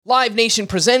Live Nation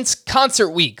presents Concert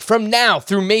Week. From now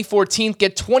through May 14th,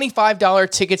 get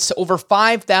 $25 tickets to over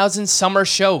 5,000 summer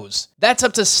shows. That's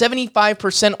up to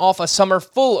 75% off a summer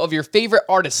full of your favorite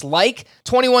artists like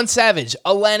 21 Savage,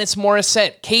 Alanis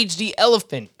Morissette, Cage the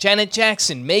Elephant, Janet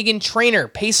Jackson, Meghan Trainor,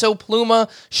 Peso Pluma,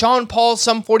 Sean Paul,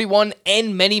 Sum 41,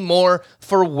 and many more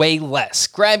for way less.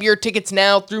 Grab your tickets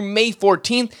now through May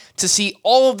 14th to see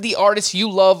all of the artists you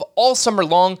love all summer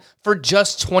long for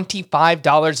just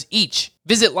 $25 each.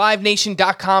 Visit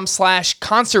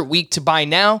livenation.com/concert week to buy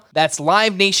now. That's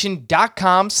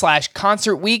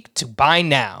livenation.com/concert week to buy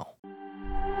now.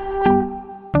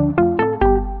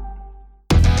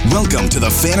 Welcome to the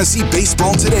Fantasy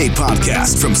Baseball Today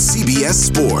podcast from CBS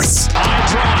Sports. High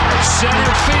drive,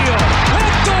 center field,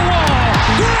 hit the wall,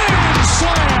 grand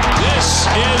slam. This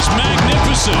is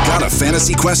magnificent. Got a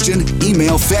fantasy question?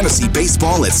 Email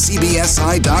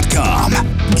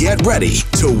fantasybaseball@cbsi.com. Get ready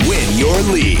to win your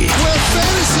league. Where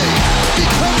fantasy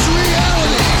becomes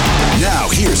reality. Now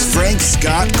here's Frank,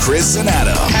 Scott, Chris, and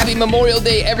Adam. Happy Memorial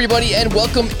Day, everybody, and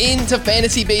welcome into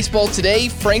Fantasy Baseball Today.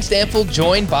 Frank Stanfield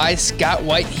joined by Scott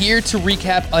White here to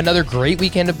recap another great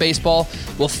weekend of baseball.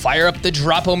 We'll fire up the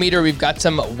Dropometer. We've got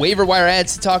some waiver wire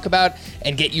ads to talk about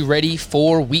and get you ready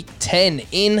for Week 10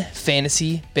 in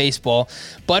Fantasy Baseball.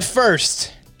 But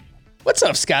first, what's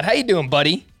up, Scott? How you doing,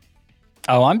 buddy?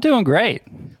 Oh, I'm doing great.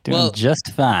 Doing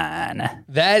just fine.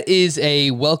 That is a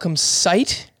welcome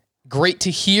sight. Great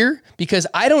to hear, because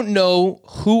I don't know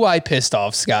who I pissed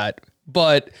off, Scott,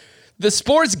 but the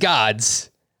sports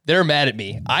gods, they're mad at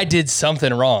me. I did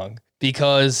something wrong,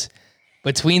 because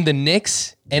between the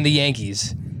Knicks and the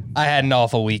Yankees, I had an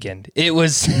awful weekend. It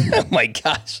was, oh my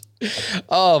gosh.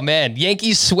 Oh man,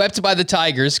 Yankees swept by the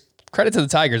Tigers. Credit to the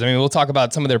Tigers. I mean, we'll talk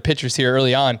about some of their pitchers here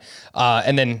early on.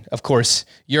 And then, of course,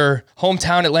 your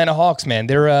hometown Atlanta Hawks, man.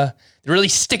 They're really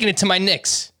sticking it to my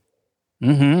Knicks.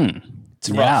 Mm-hmm. It's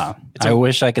rough. I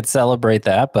wish I could celebrate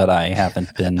that, but I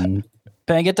haven't been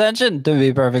paying attention, to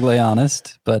be perfectly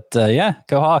honest. But yeah,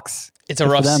 go Hawks. It's a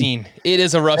rough scene. It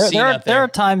is a rough scene out there. There are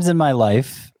times in my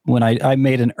life when I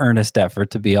made an earnest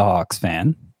effort to be a Hawks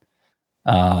fan.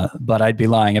 But I'd be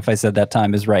lying if I said that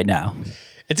time is right now.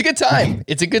 It's a good time.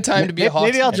 It's a good time to be a Hawks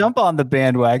Maybe I'll fan. jump on the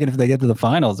bandwagon if they get to the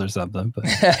finals or something.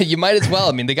 But You might as well.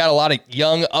 I mean, they got a lot of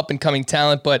young, up-and-coming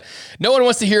talent, but no one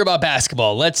wants to hear about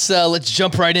basketball. Let's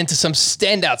jump right into some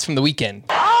standouts from the weekend.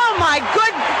 Oh, my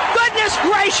goodness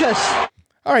gracious.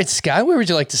 All right, Scott, where would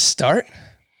you like to start?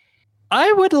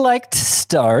 I would like to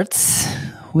start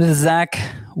with Zach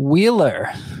Wheeler,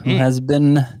 who has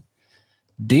been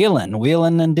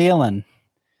wheeling and dealing.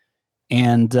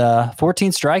 And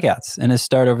 14 strikeouts in his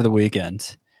start over the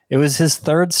weekend. It was his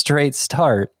third straight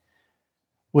start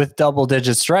with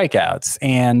double-digit strikeouts.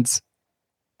 And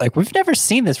like, we've never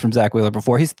seen this from Zach Wheeler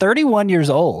before. He's 31 years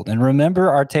old. And remember,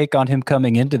 our take on him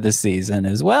coming into the season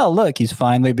is, well, look, he's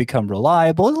finally become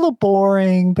reliable. It's a little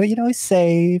boring, but, he's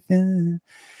safe.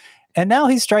 And now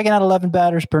he's striking out 11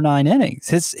 batters per 9 innings.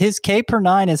 His K per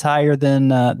 9 is higher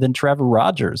than Trevor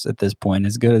Rogers at this point,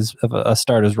 as good as a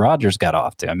start as Rogers got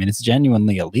off to. I mean, it's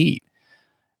genuinely elite.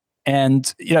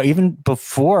 And, even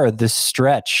before this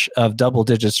stretch of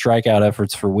double-digit strikeout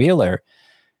efforts for Wheeler,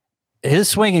 his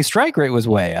swinging strike rate was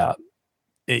way up.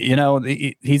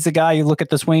 He's the guy, you look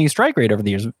at the swinging strike rate over the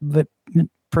years, but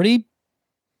pretty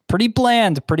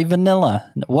bland, pretty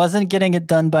vanilla. Wasn't getting it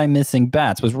done by missing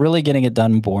bats, was really getting it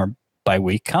done more by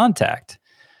weak contact.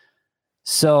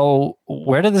 So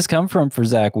where did this come from for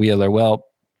Zach Wheeler? Well,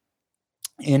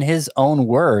 in his own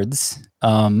words,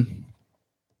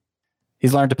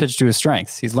 he's learned to pitch to his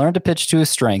strengths.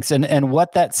 And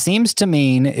what that seems to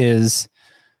mean is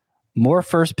more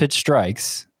first pitch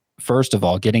strikes. First of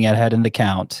all, getting ahead in the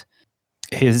count.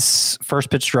 His first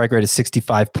pitch strike rate is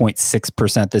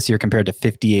 65.6% this year compared to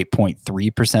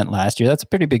 58.3% last year. That's a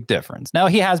pretty big difference. Now,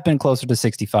 he has been closer to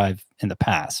 65 in the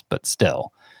past, but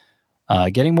still.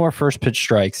 Getting more first pitch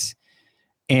strikes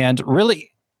and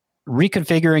really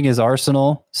reconfiguring his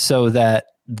arsenal so that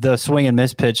the swing and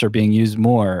miss pitch are being used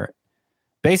more.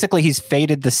 Basically, he's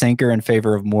faded the sinker in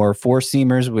favor of more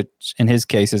four-seamers, which in his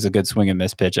case is a good swing and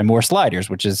miss pitch, and more sliders,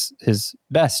 which is his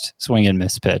best swing and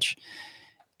miss pitch.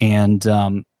 And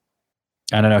I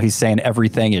don't know, he's saying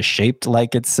everything is shaped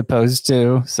like it's supposed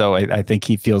to. So I think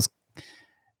he feels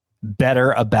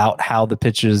better about how the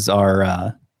pitches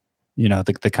are,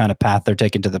 the kind of path they're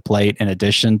taking to the plate, in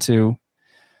addition to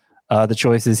the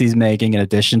choices he's making, in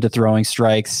addition to throwing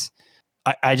strikes.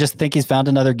 I just think he's found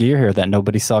another gear here that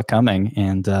nobody saw coming.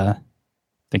 And I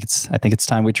think it's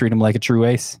time we treat him like a true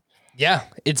ace. Yeah,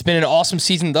 it's been an awesome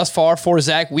season thus far for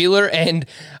Zach Wheeler. And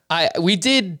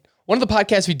one of the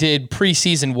podcasts we did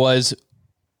preseason was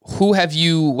who have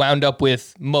you wound up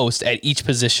with most at each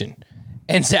position?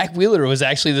 And Zach Wheeler was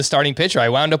actually the starting pitcher. I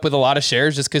wound up with a lot of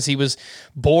shares just because he was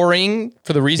boring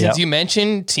for the reasons you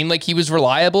mentioned. Seemed like he was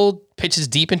reliable, pitches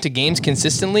deep into games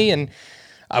consistently, and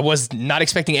I was not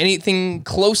expecting anything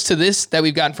close to this that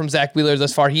we've gotten from Zach Wheeler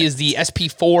thus far. He is the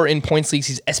SP4 in points leagues.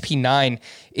 He's SP9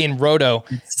 in Roto.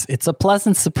 It's a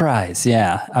pleasant surprise,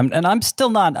 yeah. I'm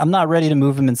not ready to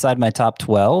move him inside my top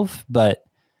 12, but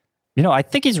I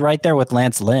think he's right there with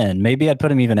Lance Lynn. Maybe I'd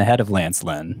put him even ahead of Lance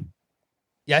Lynn.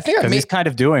 Yeah, I think he's kind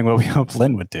of doing what we hope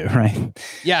Lynn would do, right?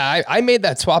 Yeah, I made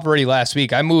that swap already last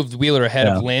week. I moved Wheeler ahead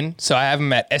of Lynn, so I have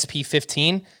him at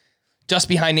SP15, just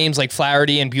behind names like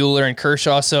Flaherty and Buehler and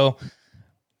Kershaw. So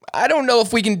I don't know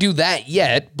if we can do that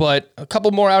yet, but a couple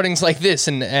more outings like this,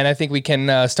 and I think we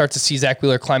can start to see Zach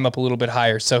Wheeler climb up a little bit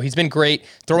higher. So he's been great,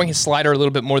 throwing his slider a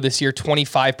little bit more this year,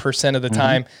 25% of the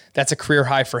time. That's a career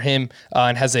high for him,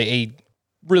 and has a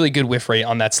really good whiff rate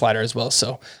on that slider as well.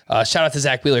 So shout out to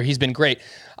Zach Wheeler. He's been great.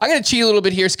 I'm going to cheat a little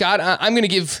bit here, Scott. I'm going to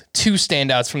give two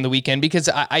standouts from the weekend because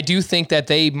I do think that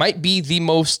they might be the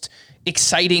most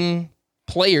exciting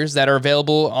players that are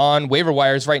available on waiver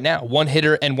wires right now. One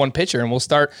hitter and one pitcher. And we'll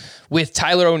start with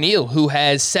Tyler O'Neill, who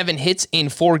has 7 hits in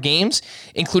 4 games,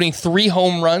 including 3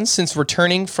 home runs since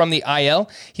returning from the IL.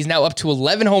 He's now up to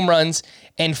 11 home runs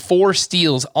and 4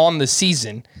 steals on the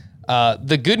season.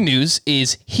 The good news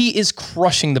is he is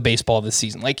crushing the baseball this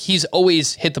season. Like, he's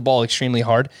always hit the ball extremely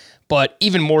hard, but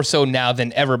even more so now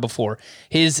than ever before.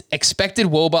 His expected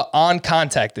WOBA on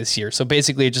contact this year, so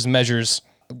basically it just measures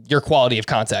your quality of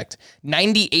contact,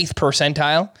 98th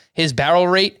percentile. His barrel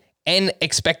rate and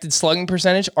expected slugging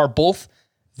percentage are both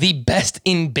the best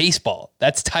in baseball.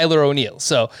 That's Tyler O'Neill.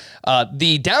 So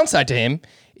the downside to him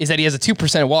is that he has a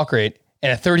 2% walk rate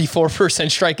and a 34%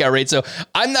 strikeout rate. So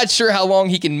I'm not sure how long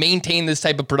he can maintain this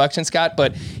type of production, Scott,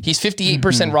 but he's 58%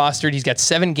 rostered. He's got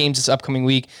 7 games this upcoming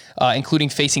week, including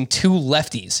facing 2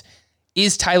 lefties.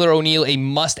 Is Tyler O'Neill a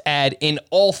must-add in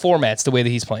all formats the way that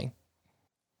he's playing?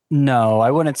 No, I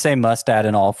wouldn't say must-add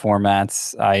in all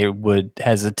formats. I would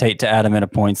hesitate to add him in a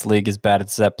points league, as bad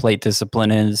as that plate discipline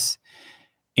is.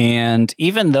 And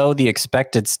even though the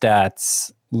expected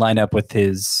stats line up with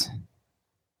his...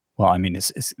 Well, I mean,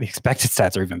 his expected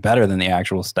stats are even better than the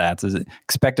actual stats. His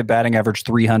expected batting average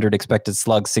 300, expected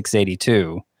slug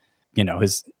 682.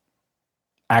 His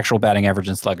actual batting average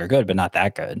and slug are good, but not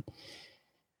that good.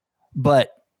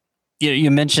 But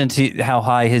you mentioned how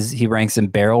high he ranks in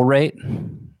barrel rate.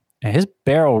 And his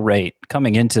barrel rate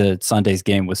coming into Sunday's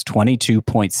game was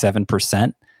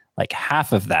 22.7%. Like,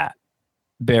 half of that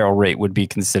barrel rate would be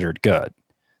considered good.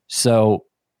 So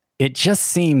it just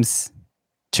seems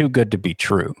too good to be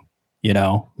true.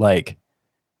 Like,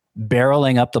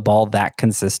 barreling up the ball that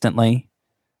consistently.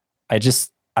 I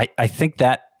think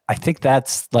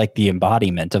that's like the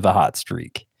embodiment of a hot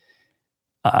streak.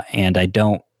 And I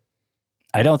don't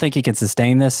think he can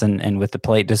sustain this. And with the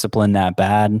plate discipline that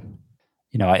bad,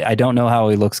 I don't know how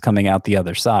he looks coming out the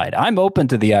other side. I'm open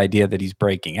to the idea that he's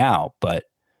breaking out, but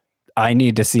I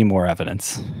need to see more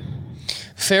evidence.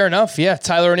 Fair enough. Yeah.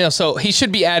 Tyler O'Neill. So he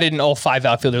should be added in all 5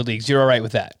 outfielder leagues. You're all right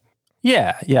with that?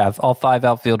 Yeah, all 5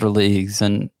 outfielder leagues,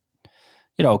 and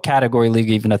category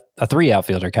league, even a 3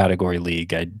 outfielder category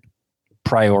league, I'd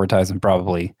prioritize him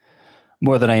probably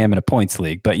more than I am in a points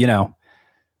league. But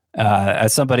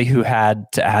as somebody who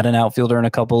had to add an outfielder in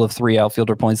a couple of 3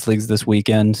 outfielder points leagues this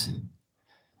weekend,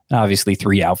 obviously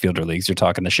 3 outfielder leagues, you're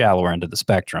talking the shallower end of the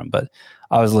spectrum. But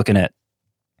I was looking at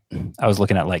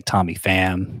like Tommy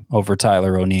Pham over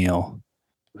Tyler O'Neill,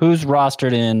 who's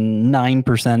rostered in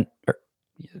 9%.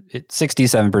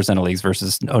 67% of leagues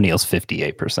versus O'Neill's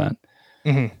 58%.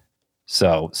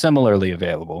 So similarly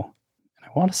available. And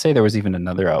I want to say there was even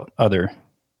other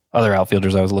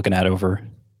outfielders I was looking at over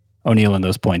O'Neill in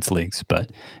those points leagues.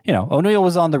 But, O'Neill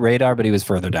was on the radar, but he was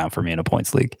further down for me in a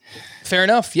points league. Fair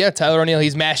enough. Yeah, Tyler O'Neill,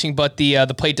 he's mashing, but the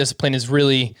plate discipline is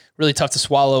really, really tough to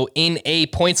swallow in a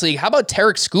points league. How about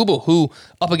Tarek Skubal, who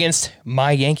up against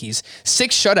my Yankees,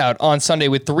 6 shutout on Sunday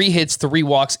with 3 hits, 3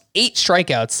 walks, 8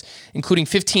 strikeouts, including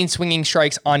 15 swinging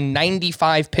strikes on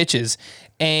 95 pitches.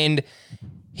 And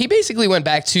he basically went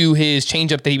back to his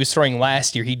changeup that he was throwing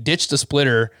last year. He ditched the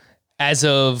splitter as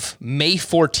of May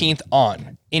 14th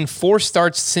on. In 4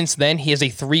 starts since then, he has a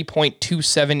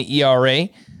 3.27 ERA.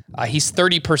 He's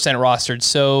 30% rostered.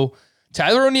 So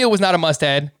Tyler O'Neill was not a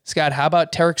must-add. Scott, how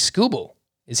about Tarek Skubal?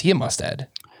 Is he a must-add?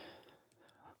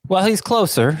 Well, he's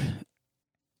closer.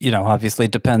 Obviously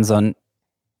it depends on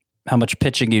how much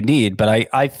pitching you need, but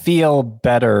I feel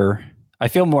better. I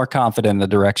feel more confident in the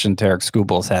direction Tarek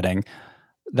Skubal's heading.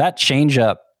 That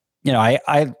changeup,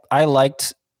 I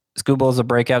liked Skubal is a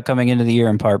breakout coming into the year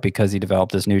in part because he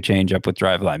developed this new changeup with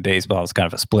driveline baseball. It's kind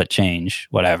of a split change,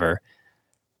 whatever.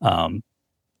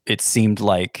 It seemed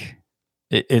like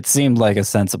a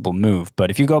sensible move.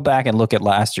 But if you go back and look at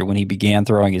last year when he began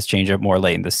throwing his changeup more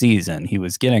late in the season, he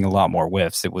was getting a lot more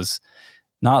whiffs. It was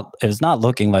not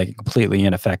looking like a completely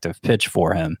ineffective pitch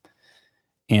for him.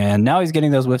 And now he's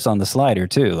getting those whiffs on the slider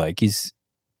too. Like he's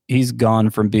gone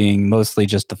from being mostly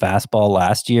just the fastball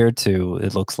last year to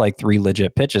it looks like 3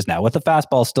 legit pitches now, with the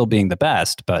fastball still being the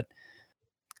best. But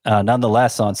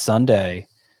nonetheless, on Sunday,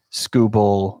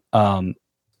 Skubal,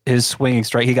 his swinging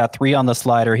strike, he got 3 on the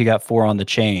slider, he got 4 on the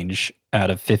change out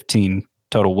of 15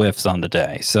 total whiffs on the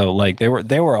day. So like they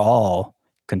were all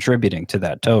contributing to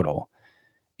that total.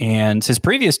 And his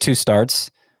previous 2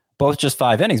 starts, both just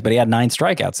 5 innings, but he had 9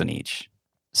 strikeouts in each.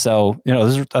 So,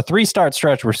 this is a 3-start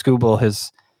stretch where Skubal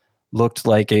has looked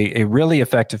like a really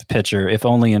effective pitcher, if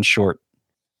only in short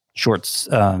starts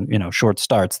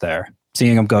there.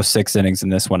 Seeing him go 6 innings in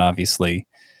this one obviously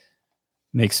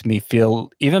makes me feel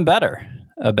even better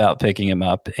about picking him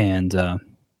up. And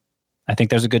I think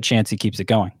there's a good chance he keeps it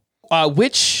going.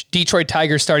 Which Detroit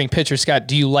Tigers starting pitcher, Scott,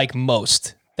 do you like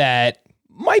most that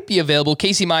might be available?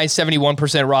 Casey Mize, 71%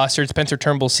 rostered. Spencer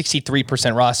Turnbull, 63%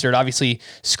 rostered. Obviously,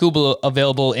 Skubal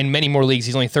available in many more leagues.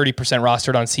 He's only 30%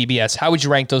 rostered on CBS. How would you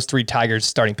rank those 3 Tigers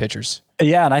starting pitchers?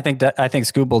 Yeah, and I think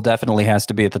Skubal definitely has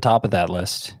to be at the top of that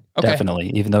list. Okay.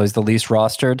 Definitely, even though he's the least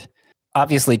rostered.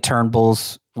 Obviously,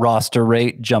 Turnbull's roster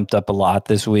rate jumped up a lot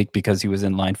this week because he was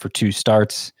in line for 2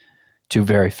 starts, 2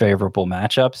 very favorable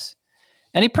matchups.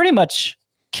 And he pretty much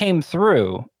came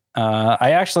through.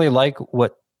 I actually like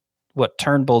what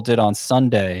Turnbull did on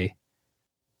Sunday.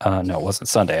 No, it wasn't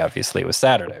Sunday, obviously. It was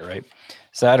Saturday, right?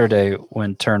 Saturday,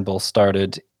 when Turnbull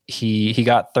started, he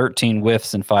got 13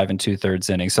 whiffs in 5 2/3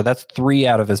 innings. So that's 3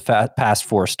 out of his past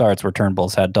 4 starts where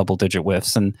Turnbull's had double-digit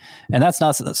whiffs. And that's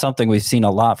not something we've seen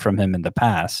a lot from him in the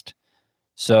past.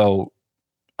 So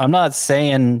I'm not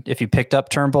saying if you picked up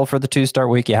Turnbull for the 2-start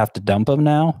week, you have to dump him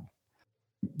now.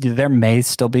 There may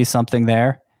still be something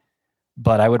there,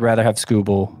 but I would rather have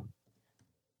Skubal.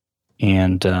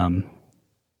 And,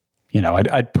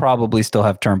 I'd probably still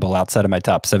have Turnbull outside of my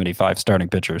top 75 starting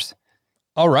pitchers.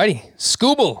 All righty.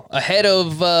 Skubal ahead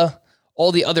of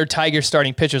all the other Tigers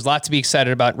starting pitchers. Lot to be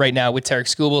excited about right now with Tarik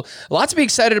Skubal. A lot to be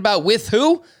excited about with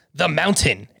who? The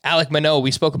Mountain, Alek Manoah.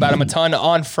 We spoke about him a ton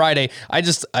on Friday. I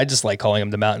just like calling him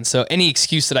the Mountain. So any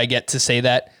excuse that I get to say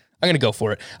that, I'm going to go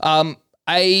for it.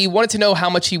 I wanted to know how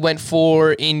much he went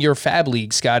for in your Fab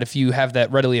League, Scott, if you have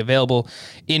that readily available.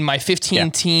 In my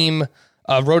 15-team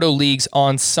Roto Leagues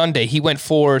on Sunday, he went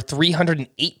for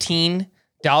 $318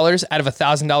 out of a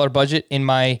 $1,000 budget in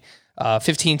my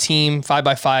 15-team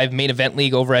 5x5 main event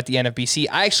league over at the NFBC.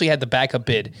 I actually had the backup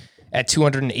bid at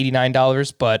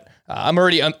 $289, but I'm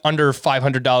already under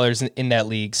 $500 in that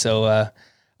league, so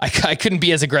I couldn't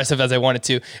be as aggressive as I wanted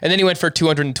to. And then he went for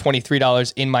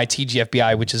 $223 in my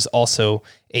TGFBI, which is also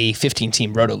a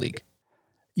 15-team Roto League.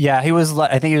 Yeah, I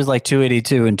think he was like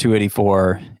 282 and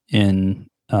 284 in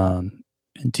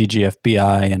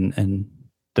TGFBI and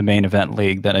the main event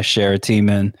league that I share a team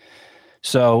in.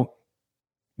 So,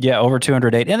 yeah, over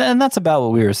 208. And that's about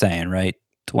what we were saying, right?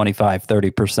 25,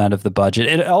 30% of the budget.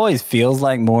 It always feels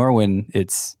like more when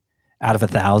it's out of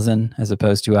 1,000 as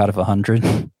opposed to out of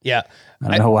 100. Yeah. I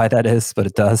don't know why that is, but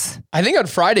it does. I think on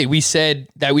Friday we said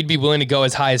that we'd be willing to go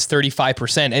as high as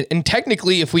 35%. And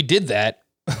technically, if we did that,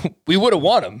 we would have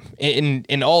won him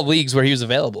in all leagues where he was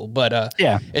available. But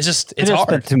yeah, it's hard.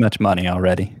 Spent too much money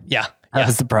already. Yeah.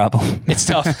 That's the problem. It's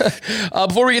tough.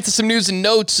 Before we get to some news and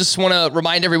notes, just want to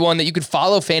remind everyone that you can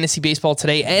follow Fantasy Baseball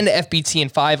Today and FBT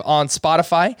and 5 on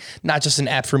Spotify. Not just an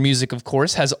app for music, of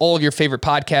course. Has all of your favorite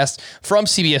podcasts from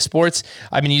CBS Sports.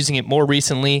 I've been using it more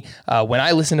recently. When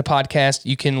I listen to podcasts,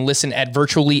 you can listen at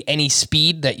virtually any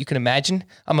speed that you can imagine.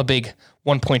 I'm a big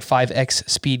 1.5x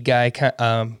speed guy,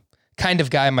 kind of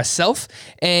guy myself.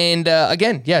 And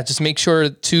again, just make sure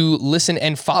to listen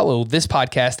and follow this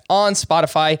podcast on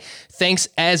Spotify. Thanks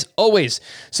as always.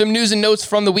 Some news and notes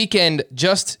from the weekend.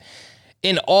 Just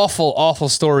an awful, awful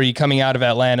story coming out of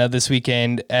Atlanta this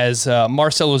weekend as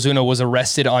Marcell Ozuna was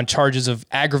arrested on charges of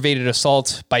aggravated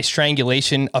assault by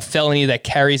strangulation, a felony that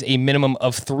carries a minimum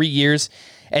of 3 years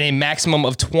and a maximum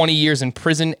of 20 years in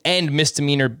prison, and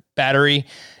misdemeanor battery.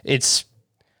 It's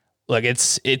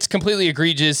completely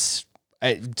egregious.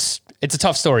 It's a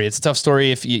tough story. It's a tough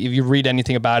story if you read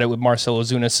anything about it with Marcell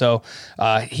Ozuna. So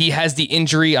he has the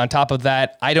injury. On top of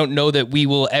that, I don't know that we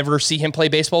will ever see him play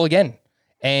baseball again.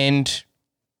 And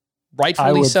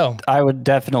rightfully so. I would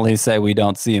definitely say we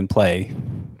don't see him play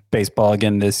baseball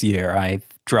again this year. I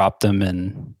dropped him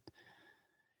in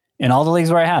in all the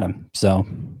leagues where I had him. So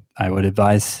I would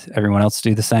advise everyone else to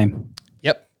do the same.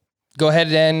 Yep. Go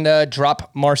ahead and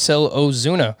drop Marcell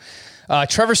Ozuna.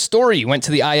 Trevor Story went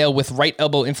to the IL with right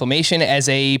elbow inflammation as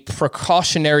a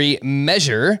precautionary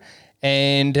measure.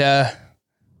 And it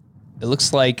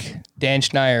looks like Dan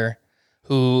Schneier,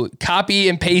 who copy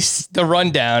and pastes the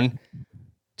rundown,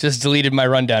 just deleted my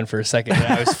rundown for a second. And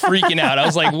I was freaking out. I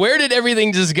was like, where did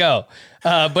everything just go?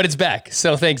 But it's back.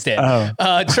 So thanks, Dan.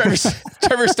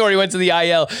 Trevor Story went to the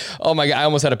IL. Oh my God, I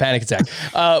almost had a panic attack.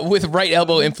 With right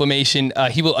elbow inflammation,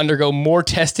 he will undergo more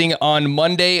testing on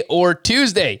Monday or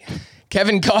Tuesday.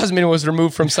 Kevin Gausman was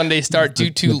removed from Sunday start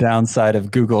due to... The downside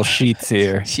of Google Sheets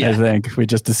here, I think. We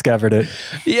just discovered it.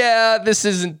 Yeah, this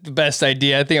isn't the best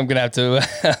idea. I think I'm going to have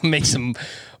to make some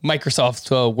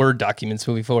Microsoft Word documents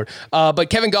moving forward. But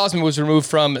Kevin Gausman was removed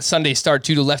from Sunday start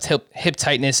due to left hip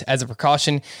tightness as a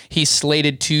precaution. He's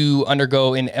slated to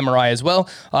undergo an MRI as well.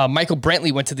 Michael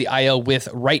Brantley went to the IL with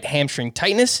right hamstring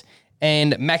tightness.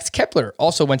 And Max Kepler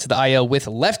also went to the IL with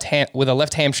a left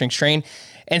hamstring strain.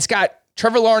 And Scott,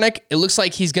 Trevor Larnach, it looks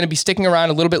like he's going to be sticking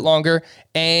around a little bit longer.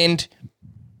 And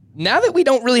now that we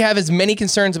don't really have as many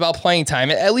concerns about playing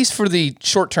time, at least for the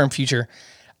short-term future,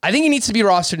 I think he needs to be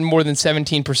rostered in more than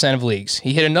 17% of leagues.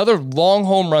 He hit another long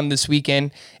home run this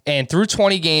weekend, and through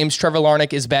 20 games, Trevor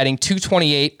Larnach is batting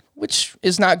 .228, which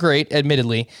is not great,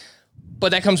 admittedly,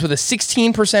 but that comes with a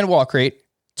 16% walk rate,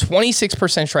 26%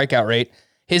 strikeout rate.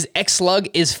 His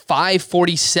xSlug is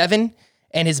 .547,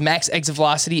 and his max exit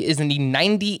velocity is in the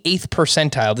 98th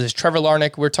percentile. This is Trevor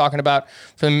Larnach we're talking about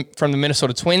from the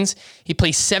Minnesota Twins. He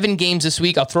plays 7 games this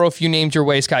week. I'll throw a few names your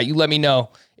way, Scott. You let me know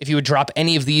if you would drop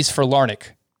any of these for Larnach.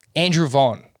 Andrew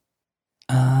Vaughn.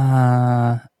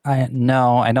 I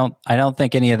don't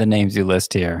think any of the names you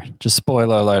list here. Just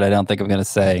spoiler alert, I don't think I'm going to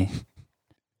say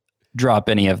drop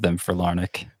any of them for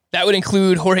Larnach. That would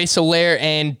include Jorge Soler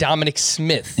and Dominic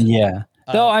Smith. Yeah.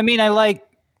 Though, I mean, I like,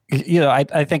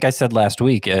 I think I said last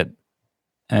week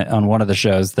on one of the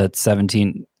shows that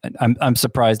 17, I'm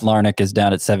surprised Larnach is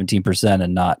down at 17%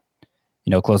 and not,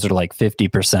 closer to like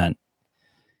 50%,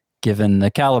 given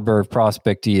the caliber of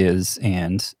prospect he is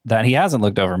and that he hasn't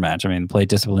looked overmatched. I mean, the plate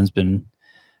discipline's been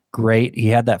great. He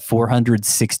had that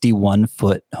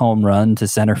 461-foot home run to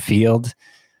center field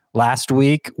last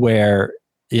week where,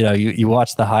 you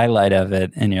watch the highlight of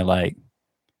it and you're like,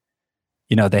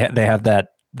 they have that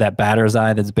batter's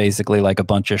eye that's basically like a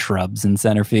bunch of shrubs in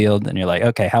center field. And you're like,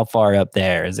 okay, how far up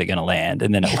there is it going to land?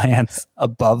 And then it lands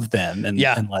above them. And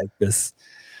like this,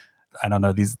 I don't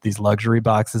know, these luxury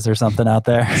boxes or something out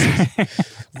there.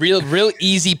 real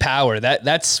easy power.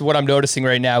 That's what I'm noticing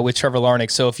right now with Trevor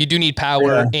Larnach. So if you do need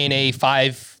power in a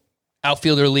 5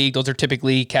 outfielder league, those are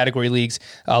typically category leagues.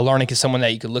 Larnach is someone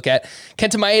that you could look at.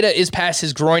 Kenta Maeda is past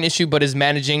his groin issue, but is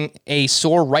managing a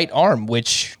sore right arm,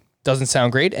 which doesn't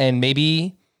sound great and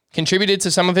maybe contributed to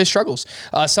some of his struggles.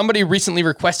 Somebody recently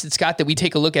requested, Scott, that we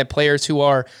take a look at players who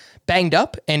are banged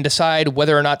up and decide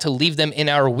whether or not to leave them in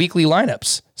our weekly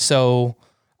lineups. So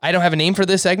I don't have a name for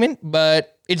this segment,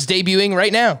 but it's debuting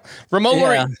right now.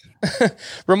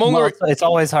 It's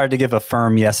always hard to give a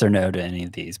firm yes or no to any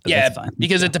of these, but that's fine.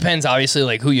 Because it depends, obviously,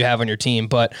 like who you have on your team.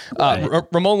 But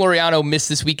Ramon Laureano missed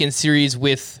this weekend series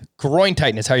with groin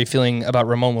tightness. How are you feeling about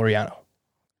Ramon Laureano?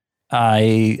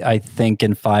 I think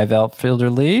in 5 outfielder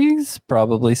leagues,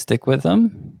 probably stick with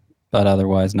him, but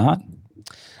otherwise not.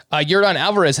 Yordan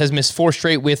Alvarez has missed 4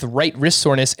 straight with right wrist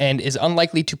soreness and is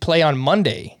unlikely to play on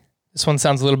Monday. This one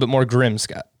sounds a little bit more grim,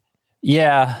 Scott.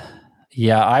 Yeah,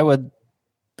 I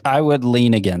would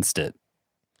lean against it.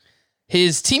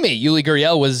 His teammate, Yuli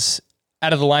Gurriel, was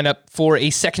out of the lineup for a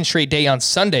second straight day on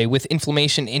Sunday with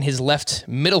inflammation in his left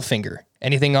middle finger.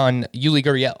 Anything on Yuli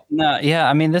Gurriel? No, yeah,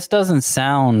 I mean, this doesn't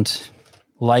sound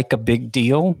like a big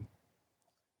deal.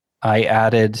 I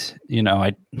added, in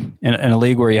a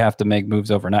league where you have to make moves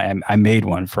overnight, I made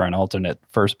one for an alternate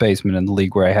first baseman in the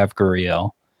league where I have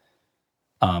Gurriel.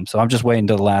 So I'm just waiting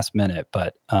to the last minute.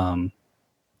 But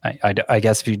I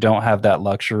guess if you don't have that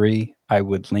luxury, I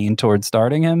would lean towards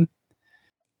starting him.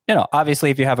 Obviously,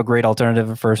 if you have a great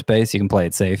alternative at first base, you can play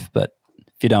it safe. But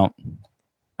if you don't,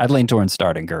 I'd lean towards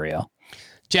starting Gurriel.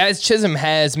 Jazz Chisholm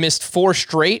has missed 4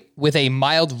 straight with a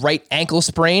mild right ankle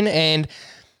sprain. And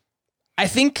I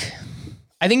think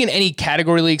in any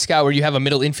category league, Scott, where you have a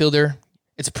middle infielder,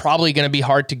 it's probably going to be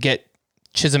hard to get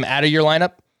Chisholm out of your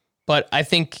lineup. But I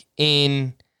think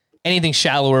in anything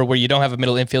shallower where you don't have a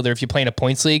middle infielder, if you play in a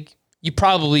points league, you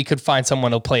probably could find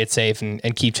someone who'll play it safe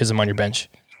and keep Chisholm on your bench.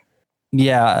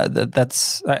 Yeah,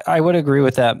 I would agree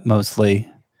with that mostly.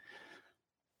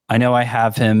 I know I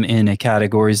have him in a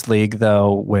categories league,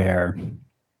 though, where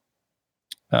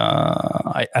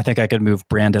I think I could move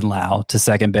Brandon Lau to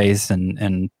second base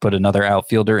and put another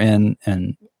outfielder in.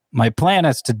 And my plan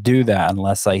is to do that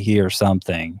unless I hear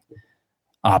something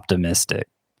optimistic.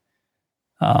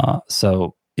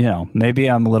 So, maybe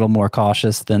I'm a little more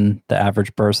cautious than the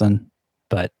average person,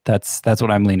 but that's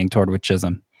what I'm leaning toward with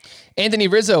Chisholm. Anthony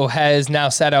Rizzo has now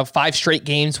sat out 5 straight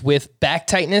games with back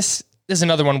tightness. This is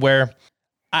another one where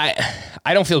I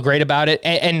don't feel great about it.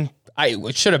 And I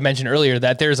should have mentioned earlier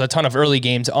that there's a ton of early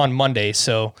games on Monday.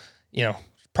 So,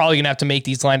 probably going to have to make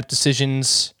these lineup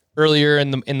decisions earlier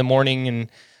in the morning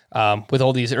and with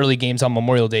all these early games on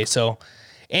Memorial Day. So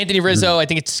Anthony Rizzo, I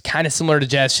think it's kind of similar to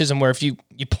Jazz Chisholm, where if you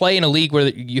play in a league where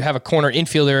you have a corner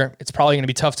infielder, it's probably going to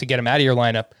be tough to get him out of your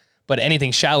lineup. But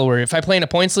anything shallower, if I play in a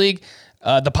points league,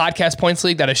 the podcast points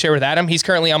league that I share with Adam, he's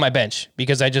currently on my bench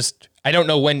because I don't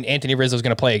know when Anthony Rizzo is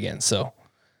going to play again. So,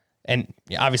 and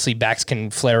obviously backs can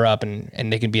flare up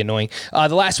and they can be annoying.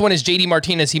 The last one is JD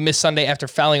Martinez. He missed Sunday after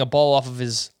fouling a ball off of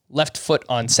his left foot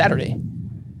on Saturday.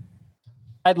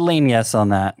 I'd lean yes on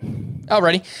that.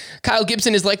 Alrighty. Kyle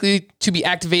Gibson is likely to be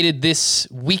activated this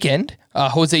weekend.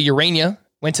 Jose Urena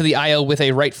went to the IL with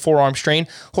a right forearm strain.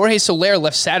 Jorge Soler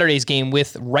left Saturday's game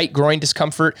with right groin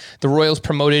discomfort. The Royals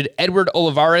promoted Edward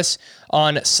Olivares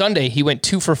on Sunday. He went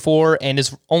 2 for 4 and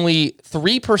is only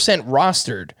 3%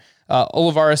 rostered.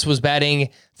 Olivares was batting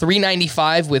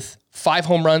 .395 with 5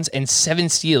 home runs and 7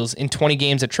 steals in 20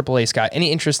 games at AAA. Scott,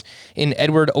 any interest in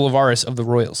Edward Olivares of the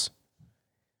Royals?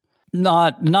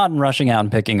 Not rushing out and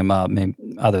picking him up, maybe,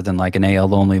 other than like an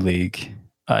AL only league.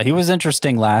 He was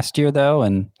interesting last year though,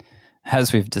 and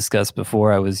as we've discussed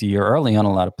before, I was a year early on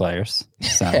a lot of players,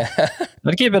 so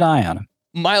but keep an eye on him.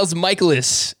 Miles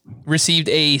Michaelis received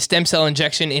a stem cell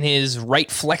injection in his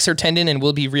right flexor tendon and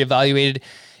will be reevaluated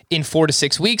in 4 to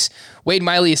 6 weeks. Wade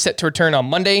Miley is set to return on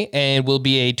Monday and will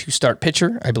be a 2-start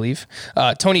pitcher, I believe.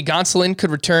 Tony Gonsolin could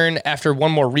return after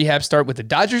one more rehab start with the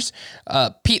Dodgers.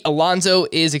 Pete Alonso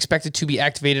is expected to be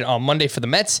activated on Monday for the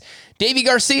Mets. Davy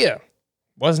Garcia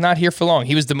was not here for long.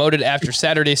 He was demoted after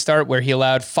Saturday's start where he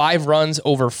allowed 5 runs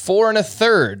over 4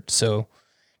 1/3. So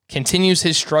continues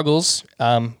his struggles.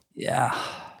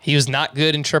 He was not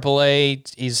good in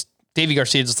AAA. Davy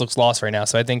Garcia just looks lost right now,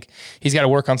 so I think he's got to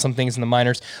work on some things in the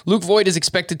minors. Luke Voigt is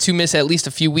expected to miss at least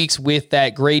a few weeks with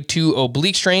that grade 2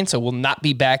 oblique strain, so will not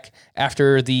be back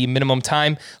after the minimum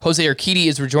time. Jose Urquidy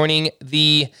is rejoining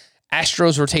the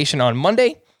Astros rotation on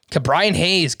Monday. Brian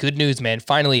Hayes, good news, man.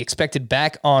 Finally expected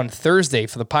back on Thursday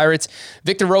for the Pirates.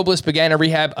 Victor Robles began a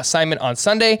rehab assignment on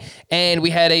Sunday, and we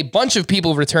had a bunch of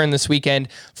people return this weekend.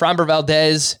 Framber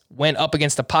Valdez went up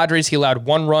against the Padres. He allowed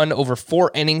 1 run over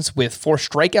 4 innings with 4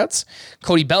 strikeouts.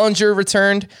 Cody Bellinger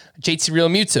returned. JT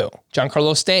Realmuto,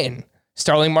 Giancarlo Stanton,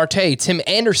 Starling Marte, Tim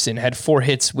Anderson had 4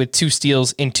 hits with 2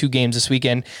 steals in 2 games this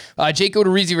weekend. Jake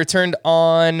Odorizzi returned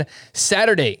on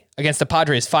Saturday against the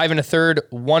Padres, 5 1/3,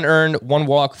 1 earned, 1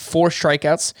 walk, 4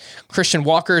 strikeouts. Christian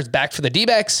Walker is back for the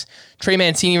D-backs. Trey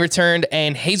Mancini returned,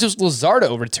 and Jesus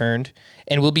Luzardo returned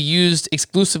and will be used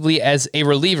exclusively as a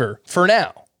reliever for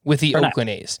now with the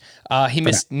Oakland A's. He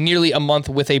missed nearly a month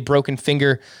with a broken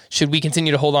finger. Should we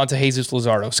continue to hold on to Jesus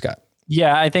Luzardo, Scott?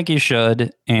 Yeah, I think you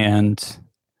should. And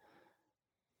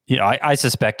I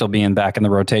suspect he'll be back in the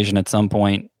rotation at some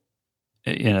point.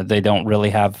 They don't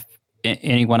really have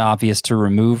anyone obvious to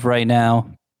remove right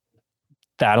now.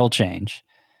 That'll change.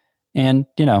 And,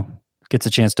 gets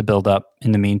a chance to build up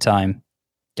in the meantime.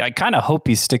 I kind of hope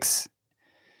he sticks.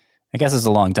 I guess it's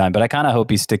a long time, but I kind of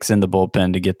hope he sticks in the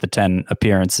bullpen to get the 10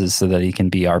 appearances so that he can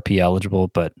be RP eligible,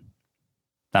 but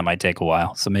that might take a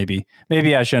while. So maybe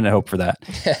I shouldn't hope for that.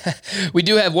 We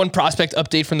do have one prospect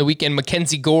update from the weekend.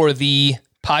 Mackenzie Gore, the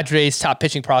Padres' top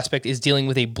pitching prospect, is dealing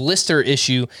with a blister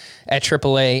issue at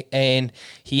AAA, and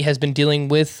he has been dealing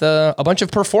with a bunch of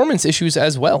performance issues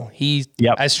as well. He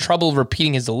has trouble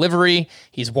repeating his delivery.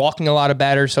 He's walking a lot of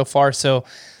batters so far, so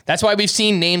that's why we've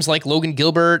seen names like Logan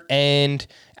Gilbert and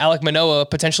Alek Manoah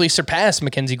potentially surpass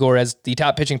Mackenzie Gore as the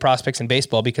top pitching prospects in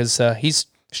baseball because he's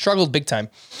struggled big time.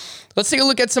 Let's take a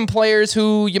look at some players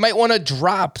who you might want to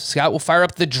drop. Scott will fire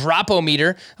up the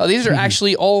Dropometer. These are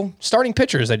actually all starting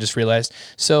pitchers, I just realized.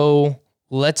 So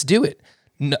let's do it.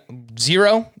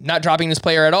 0, not dropping this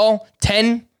player at all.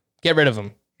 10, get rid of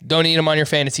him. Don't need him on your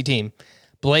fantasy team.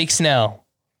 Blake Snell,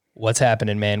 what's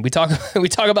happening, man? We talk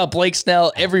about Blake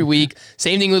Snell every week.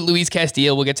 Same thing with Luis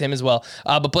Castillo. We'll get to him as well.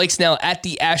 But Blake Snell at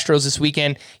the Astros this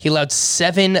weekend, he allowed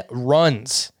 7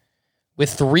 runs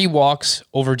with 3 walks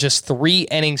over just 3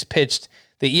 innings pitched.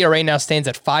 The ERA now stands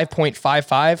at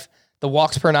 5.55. The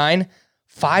walks per 9,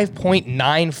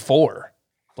 5.94.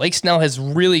 Blake Snell has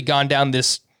really gone down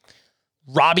this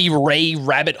Robbie Ray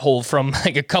rabbit hole from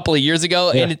like a couple of years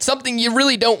ago, and it's something you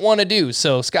really don't want to do.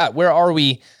 So, Scott, where are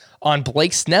we on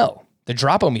Blake Snell, the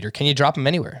Dropometer? Can you drop him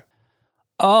anywhere?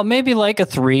 Maybe like a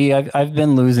 3. I've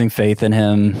been losing faith in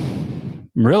him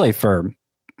really for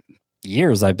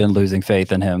years. I've been losing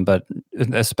faith in him, but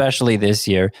especially this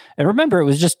year. And remember, it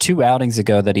was just 2 outings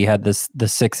ago that he had the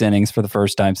 6 innings for the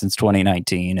first time since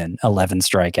 2019 and 11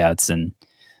 strikeouts, and it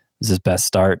was his best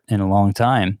start in a long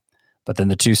time. But then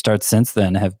the 2 starts since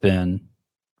then have been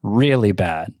really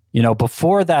bad.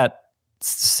 Before that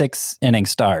 6 inning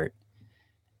start,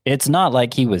 it's not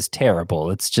like he was terrible.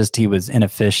 It's just he was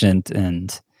inefficient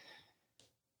and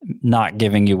not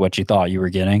giving you what you thought you were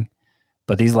getting.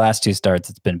 But these last 2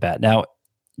 starts, it's been bad. Now,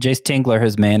 Jace Tingler,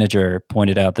 his manager,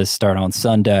 pointed out this start on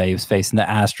Sunday. He was facing the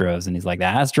Astros, and he's like, the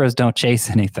Astros don't chase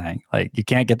anything. Like, you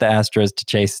can't get the Astros to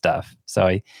chase stuff. So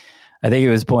I think he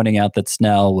was pointing out that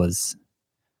Snell was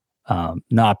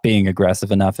not being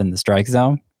aggressive enough in the strike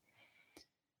zone.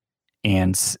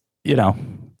 And,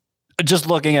 just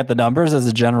looking at the numbers as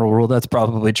a general rule, that's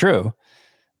probably true.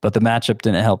 But the matchup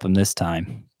didn't help him this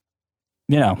time.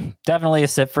 Definitely a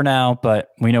sit for now, but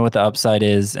we know what the upside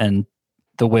is, and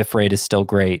the whiff rate is still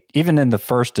great. Even in the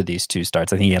first of these 2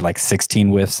 starts, I think he had like 16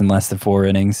 whiffs in less than 4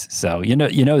 innings. So,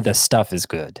 the stuff is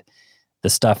good. The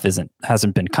stuff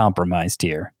hasn't been compromised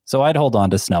here. So I'd hold on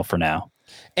to Snell for now.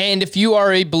 And if you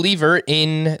are a believer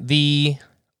in the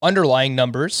underlying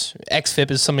numbers, XFIP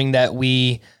is something that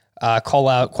we call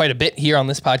out quite a bit here on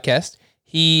this podcast.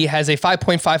 He has a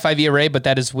 5.55 ERA, but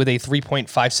that is with a 3.57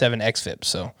 XFIP.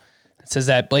 So it says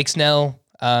that Blake Snell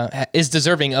is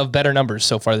deserving of better numbers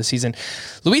so far this season.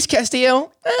 Luis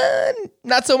Castillo,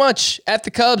 not so much. At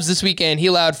the Cubs this weekend, he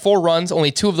allowed 4 runs.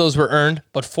 Only 2 of those were earned,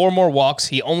 but 4 more walks.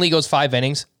 He only goes 5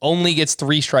 innings, only gets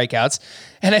 3 strikeouts.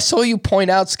 And I saw you point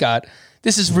out, Scott,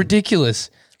 this is ridiculous.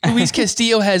 Luis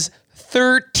Castillo has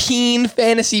 13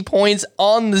 fantasy points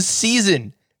on the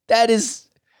season. That is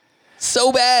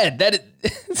so bad. To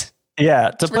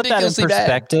put that in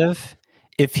perspective,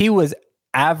 if he was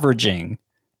averaging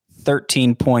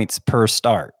 13 points per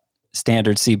start,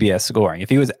 standard CBS scoring, if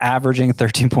he was averaging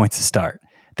 13 points a start,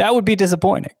 that would be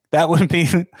disappointing. That would be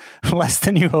less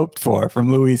than you hoped for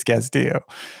from Luis Castillo.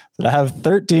 So to have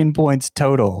 13 points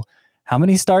total, how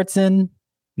many starts in?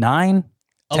 9?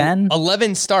 10?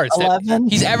 11 starts. 11?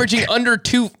 He's averaging under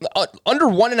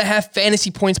 1.5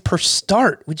 fantasy points per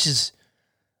start, which is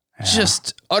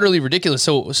just utterly ridiculous.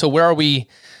 So where are we?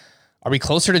 Are we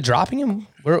closer to dropping him?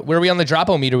 Where are we on the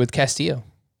Dropometer with Castillo?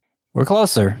 We're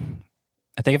closer.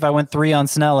 I think if I went 3 on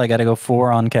Snell, I got to go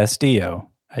 4 on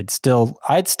Castillo. I'd still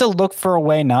look for a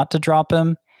way not to drop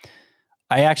him.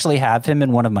 I actually have him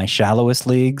in one of my shallowest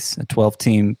leagues, a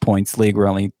 12-team points league where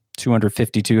only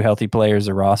 252 healthy players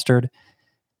are rostered.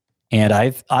 And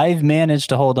I've managed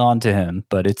to hold on to him,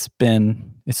 but it's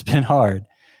been hard.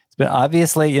 It's been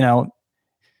obviously,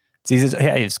 it's easy.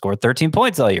 He scored 13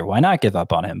 points all year. Why not give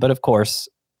up on him? But of course,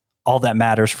 all that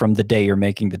matters from the day you're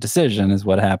making the decision is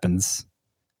what happens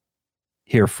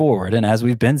here forward. And as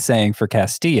we've been saying for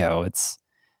Castillo,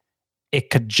 it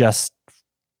could just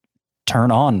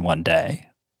turn on one day,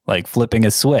 like flipping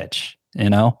a switch,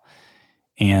 and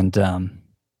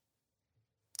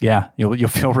you'll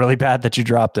feel really bad that you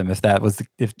dropped him if that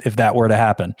were to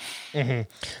happen. Mm-hmm.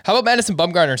 How about Madison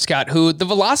Bumgarner, Scott, who the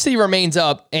velocity remains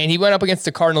up, and he went up against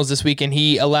the Cardinals this week, and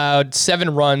he allowed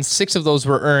 7 runs. 6 of those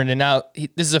were earned, and now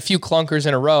this is a few clunkers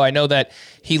in a row. I know that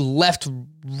he left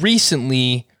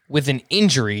recently with an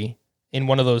injury in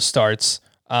one of those starts,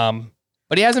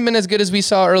 but he hasn't been as good as we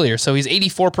saw earlier. So he's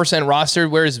 84% rostered.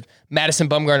 Where's Madison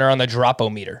Bumgarner on the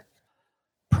Dropometer?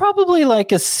 Probably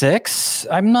like a 6.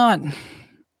 I'm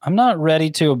not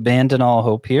ready to abandon all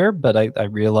hope here, but I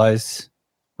realize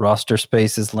roster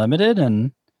space is limited,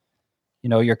 and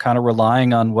you're kind of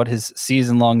relying on what his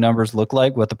season-long numbers look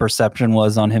like, what the perception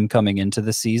was on him coming into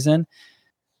the season.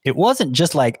 It wasn't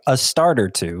just like a start or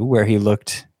 2 where he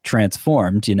looked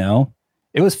transformed,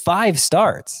 It was 5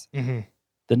 starts. Mm-hmm.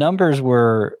 The numbers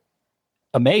were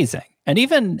amazing. And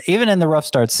even in the rough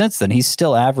starts since then, he's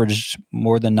still averaged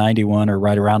more than 91 or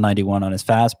right around 91 on his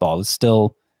fastball. It's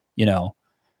still,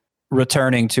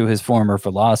 returning to his former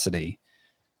velocity.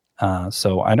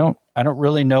 So I don't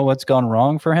really know what's gone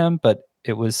wrong for him, but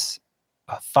it was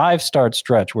a 5-start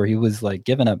stretch where he was like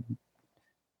giving up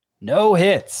no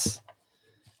hits.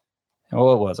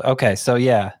 Oh, it was. Okay. So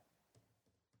yeah.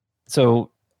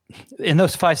 So in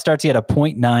those 5 starts, he had a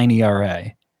 0.9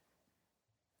 ERA.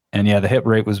 And yeah, the hit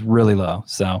rate was really low.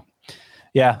 So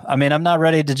yeah, I mean, I'm not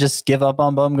ready to just give up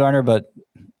on Bumgarner, but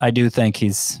I do think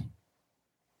he's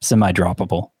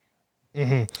semi-droppable.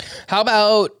 Mm-hmm. How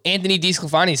about Anthony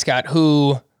DeSclafani, Scott,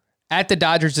 who at the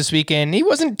Dodgers this weekend. He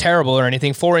wasn't terrible or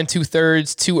anything. 4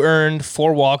 2/3, 2 earned,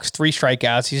 4 walks, 3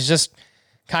 strikeouts. He's just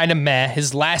kind of meh.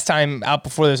 His last time out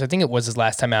before this, I think it was his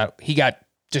last time out, he got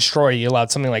destroyed. He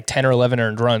allowed something like 10 or 11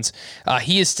 earned runs.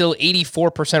 He is still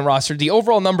 84% rostered. The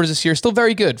overall numbers this year are still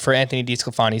very good for Anthony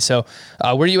DeSclafani. So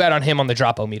where are you at on him on the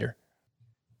Dropometer?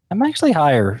 I'm actually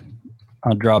higher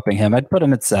on dropping him. I'd put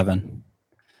him at 7.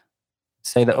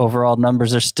 Say the overall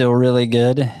numbers are still really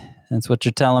good. That's what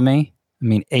you're telling me? I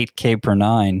mean, 8K per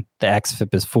 9. The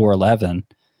XFIP is 411.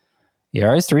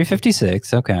 ERA is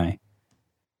 356. Okay.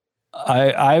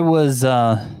 I was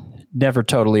never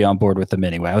totally on board with him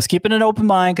anyway. I was keeping an open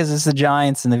mind because it's the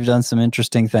Giants and they've done some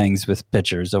interesting things with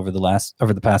pitchers over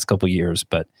the past couple years.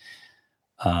 But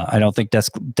I don't think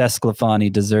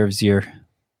DeSclafani deserves your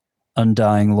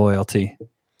undying loyalty.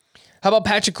 How about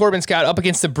Patrick Corbin, Scott, up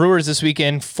against the Brewers this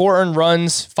weekend? 4 earned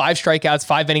runs, 5 strikeouts,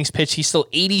 5 innings pitched. He's still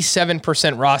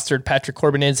 87% rostered. Patrick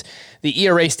Corbin is. The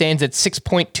ERA stands at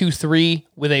 6.23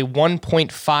 with a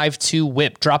 1.52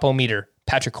 whip. Dropometer.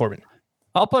 Patrick Corbin.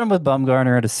 I'll put him with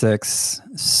Bumgarner at a 6.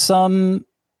 Some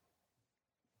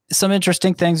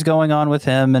interesting things going on with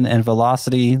him, and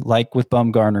velocity, like with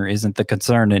Bumgarner, isn't the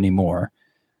concern anymore.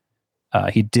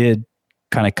 He did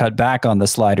kind of cut back on the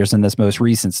sliders in this most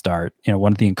recent start.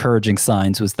 One of the encouraging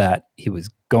signs was that he was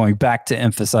going back to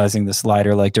emphasizing the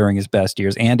slider like during his best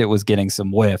years, and it was getting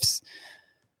some whiffs.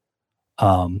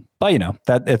 But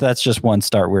that's just one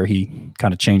start where he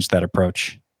kind of changed that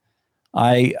approach.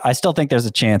 I still think there's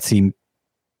a chance he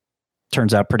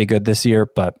turns out pretty good this year,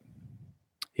 but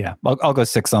yeah, I'll go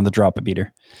 6 on the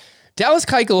Dropometer. Dallas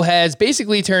Keuchel has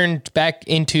basically turned back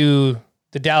into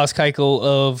the Dallas Keuchel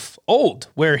of old,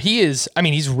 where he's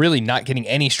really not getting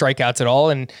any strikeouts at all.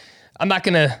 And I'm not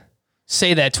going to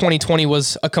say that 2020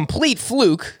 was a complete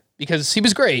fluke because he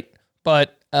was great,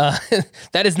 but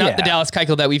that is not the Dallas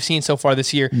Keuchel that we've seen so far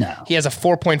this year. No. He has a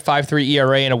 4.53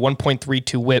 ERA and a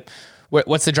 1.32 whip.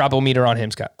 What's the Dropometer on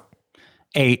him, Scott?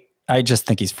 8. I just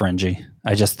think he's fringy.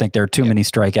 I just think there are too many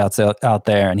strikeouts out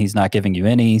there, and he's not giving you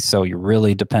any, so you're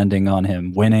really depending on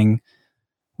him winning,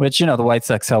 which, the White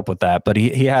Sox help with that, but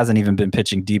he hasn't even been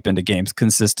pitching deep into games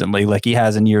consistently like he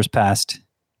has in years past.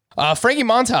 Frankie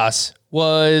Montas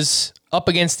was up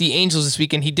against the Angels this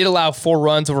weekend. He did allow 4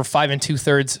 runs over 5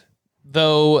 2/3,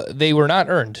 though they were not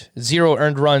earned. 0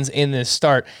 earned runs in this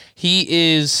start.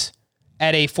 He is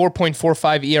at a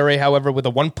 4.45 ERA, however, with a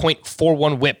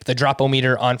 1.41 whip, the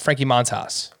Dropometer on Frankie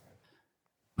Montas.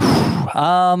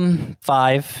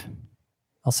 5.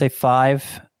 I'll say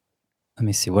 5. Let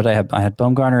me see what I have. I had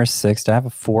Bumgarner as 6. Do I have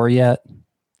a 4 yet?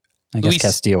 I guess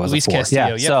Castillo was a 4.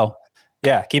 Castillo, yeah. Yep. So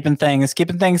keeping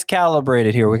things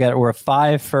calibrated here. We're a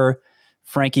 5 for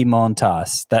Frankie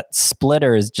Montas. That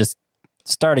splitter is just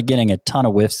started getting a ton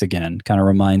of whiffs again. Kind of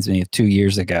reminds me of 2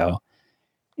 years ago.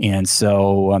 And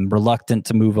so I'm reluctant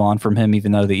to move on from him,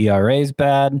 even though the ERA is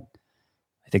bad.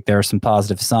 I think there are some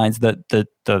positive signs that the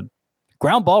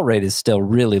ground ball rate is still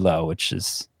really low, which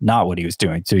is not what he was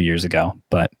doing 2 years ago.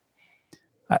 But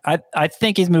I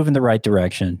think he's moving the right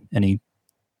direction, and he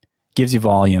gives you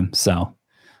volume. So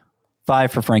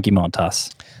 5 for Frankie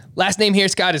Montas. Last name here,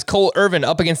 Scott, is Cole Irvin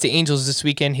up against the Angels this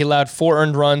weekend. He allowed 4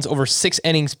 earned runs over 6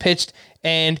 innings pitched.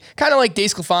 And kind of like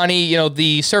DeSclafani,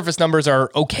 the surface numbers are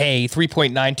okay,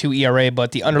 3.92 ERA,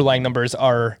 but the underlying numbers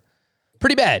are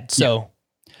pretty bad. So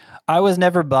I was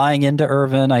never buying into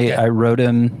Irvin. I wrote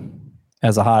him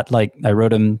as I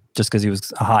wrote him just because he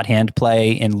was a hot hand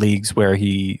play in leagues where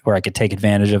I could take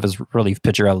advantage of his relief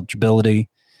pitcher eligibility.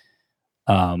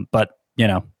 But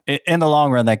in the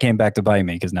long run, that came back to bite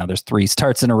me because now there's 3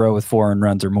 starts in a row with 4 earned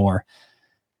runs or more.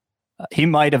 He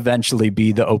might eventually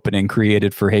be the opening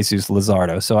created for Jesus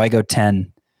Luzardo. So I go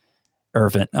 10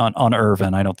 Irvin on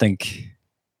Irvin. I don't think,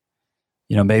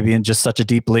 maybe in just such a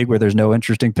deep league where there's no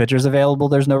interesting pitchers available,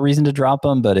 there's no reason to drop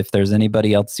him. But if there's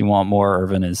anybody else you want more,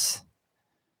 Irvin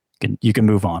you can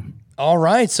move on. All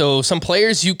right. So some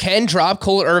players you can drop.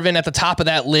 Cole Irvin at the top of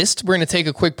that list. We're going to take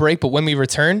a quick break, but when we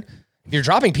return, if you're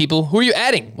dropping people, who are you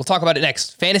adding? We'll talk about it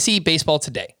next. Fantasy Baseball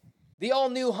Today. The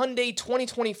all-new Hyundai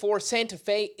 2024 Santa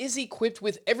Fe is equipped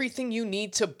with everything you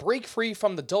need to break free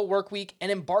from the dull work week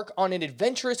and embark on an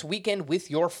adventurous weekend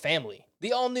with your family.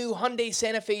 The all-new Hyundai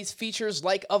Santa Fe's features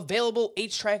like available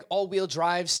H-Track all-wheel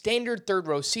drive, standard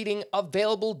third-row seating,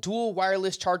 available dual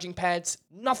wireless charging pads.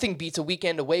 Nothing beats a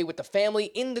weekend away with the family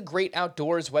in the great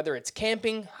outdoors, whether it's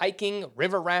camping, hiking,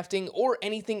 river rafting, or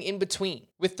anything in between.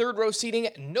 With third-row seating,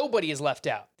 nobody is left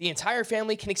out. The entire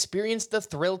family can experience the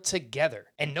thrill together,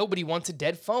 and nobody wants a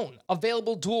dead phone.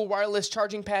 Available dual wireless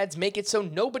charging pads make it so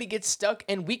nobody gets stuck,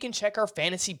 and we can check our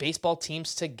fantasy baseball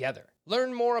teams together.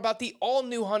 Learn more about the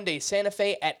all-new Hyundai Santa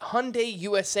Fe at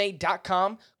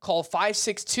HyundaiUSA.com. Call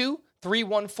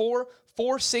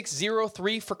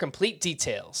 562-314-4603 for complete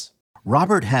details.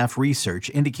 Robert Half research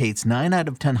indicates 9 out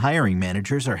of 10 hiring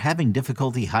managers are having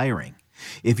difficulty hiring.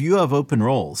 If you have open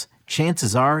roles,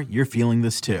 chances are you're feeling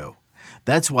this too.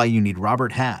 That's why you need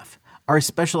Robert Half. Our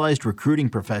specialized recruiting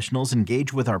professionals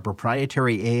engage with our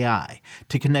proprietary AI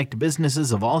to connect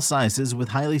businesses of all sizes with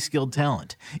highly skilled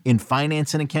talent in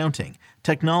finance and accounting,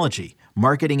 technology,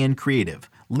 marketing and creative,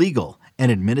 legal,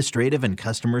 and administrative and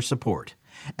customer support.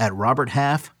 At Robert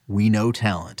Half, we know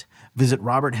talent. Visit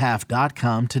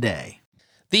roberthalf.com today.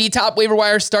 The top waiver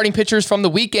wire starting pitchers from the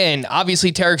weekend.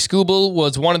 Obviously, Tarek Skubal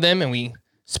was one of them, and we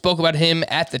spoke about him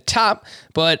at the top,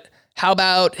 but how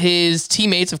about his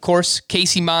teammates, of course,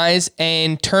 Casey Mize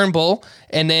and Turnbull,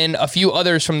 and then a few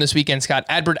others from this weekend, Scott.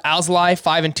 Adbert Alzolay,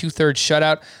 5 2/3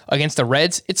 shutout against the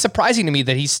Reds. It's surprising to me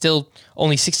that he's still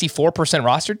only 64%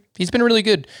 rostered. He's been really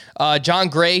good. John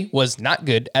Gray was not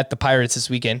good at the Pirates this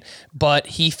weekend, but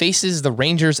he faces the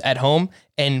Rangers at home,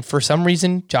 and for some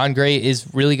reason, John Gray is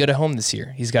really good at home this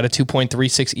year. He's got a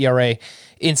 2.36 ERA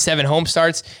in 7 home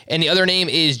starts. And the other name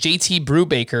is JT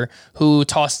Brubaker, who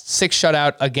tossed 6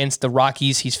 shutout against the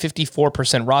Rockies. He's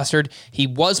 54% rostered. He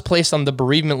was placed on the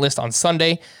bereavement list on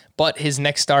Sunday, but his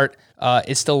next start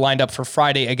is still lined up for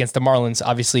Friday against the Marlins,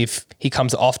 obviously, if he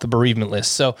comes off the bereavement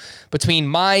list. So between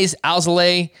Mize,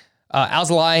 Alzolay,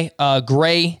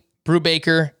 Gray,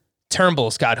 Brubaker,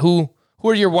 Turnbull, Scott, who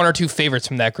are your 1 or 2 favorites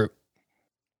from that group?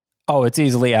 Oh, it's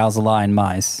easily Alzolay and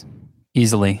Mize.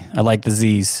 Easily. I like the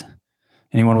Z's.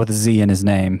 Anyone with a Z in his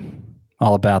name,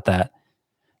 all about that.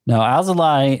 No,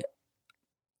 Alzolay,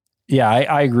 yeah,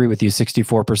 I agree with you.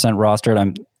 64%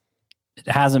 rostered. It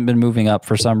hasn't been moving up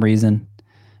for some reason,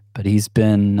 but he's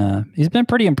been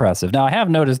pretty impressive. Now I have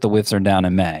noticed the whiffs are down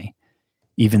in May,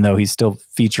 even though he's still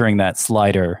featuring that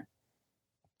slider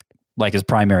like his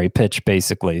primary pitch,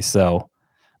 basically. So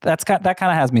that kind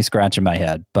of has me scratching my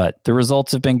head. But the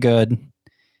results have been good,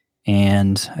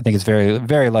 and I think it's very,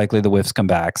 very likely the whiffs come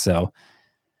back. So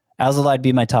Alzolay would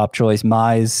be my top choice.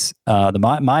 Mize,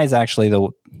 Mize actually,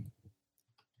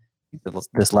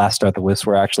 this last start, the whiffs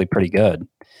were actually pretty good,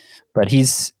 but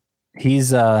he's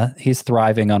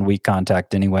thriving on weak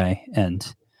contact anyway,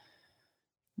 and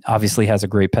obviously has a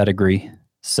great pedigree.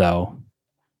 So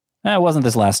it wasn't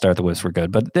this last start the whiffs were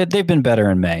good, but they've been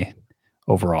better in May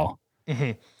overall.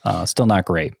 Mm-hmm. Still not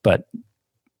great, but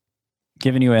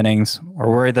giving you innings.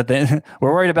 We're worried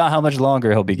about how much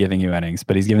longer he'll be giving you innings,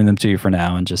 but he's giving them to you for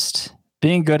now and just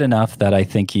being good enough that I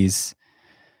think he's,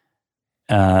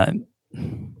 not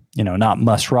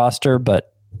must roster,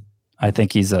 but I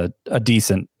think he's a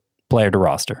decent player to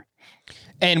roster.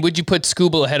 And would you put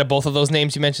Skubal ahead of both of those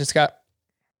names you mentioned, Scott?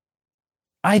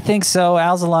 I think so.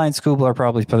 Alzolay and Skubal are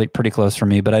probably pretty close for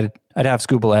me, but I'd have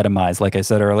Skubal ahead of Mize, like I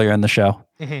said earlier in the show.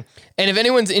 Mm-hmm. And if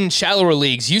anyone's in shallower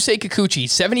leagues, Yusei Kikuchi,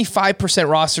 75%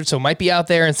 rostered, so might be out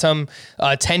there in some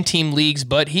 10-team leagues,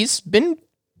 but he's been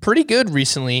pretty good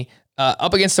recently.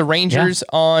 Up against the Rangers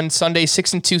on Sunday,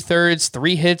 6 2/3,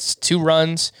 3 hits, 2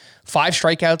 runs, 5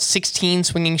 strikeouts, 16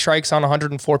 swinging strikes on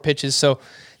 104 pitches. So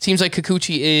it seems like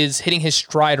Kikuchi is hitting his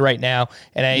stride right now.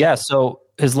 And so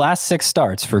his last 6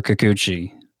 starts for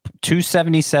Kikuchi,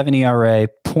 2.77 ERA,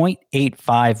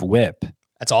 0.85 WHIP.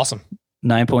 That's awesome.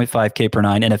 9.5 K per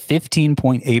 9 and a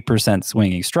 15.8%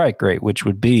 swinging strike rate, which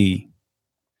would be,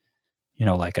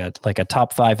 like a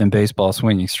top 5 in baseball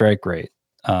swinging strike rate.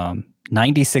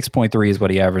 96.3 is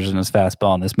what he averaged in his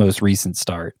fastball in this most recent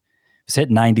start. He's hit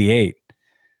 98.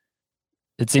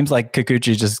 It seems like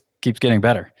Kikuchi just keeps getting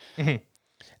better. Mm-hmm.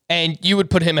 And you would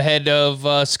put him ahead of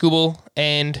Skubal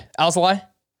and Alzolay?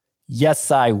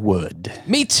 Yes, I would.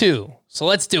 Me too. So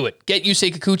let's do it. Get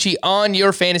Yusei Kikuchi on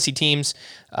your fantasy teams.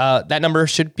 That number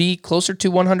should be closer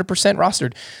to 100%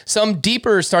 rostered. Some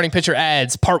deeper starting pitcher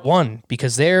ads, part 1,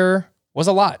 because there was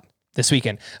a lot this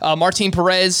weekend. Martin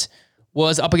Perez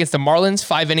was up against the Marlins,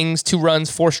 5 innings, 2 runs,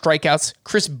 4 strikeouts.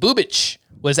 Chris Bubich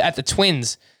was at the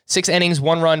Twins, 6 innings,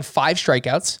 1 run, 5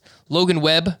 strikeouts. Logan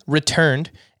Webb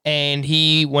returned, and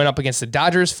he went up against the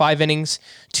Dodgers, 5 innings,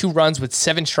 2 runs with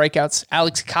 7 strikeouts.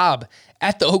 Alex Cobb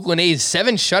at the Oakland A's,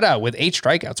 7 shutout with 8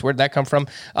 strikeouts. Where'd that come from?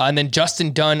 And then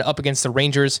Justin Dunn up against the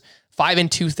Rangers, 5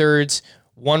 2/3,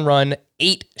 1 run,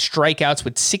 8 strikeouts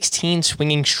with 16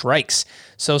 swinging strikes.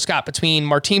 So, Scott, between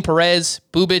Martin Perez,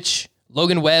 Bubich,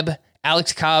 Logan Webb,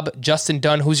 Alex Cobb, Justin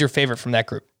Dunn, who's your favorite from that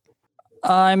group?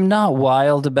 I'm not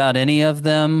wild about any of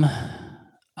them.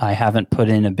 I haven't put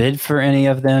in a bid for any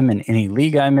of them in any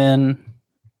league I'm in.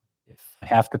 If I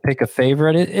have to pick a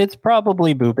favorite, it's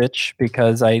probably Bubich,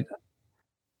 because I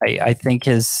think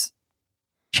his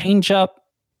changeup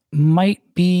might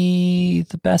be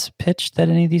the best pitch that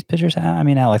any of these pitchers have. I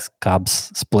mean, Alex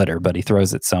Cobb's splitter, but he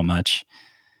throws it so much.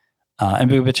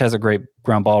 And Bubic has a great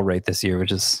ground ball rate this year,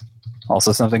 which is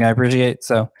also something I appreciate.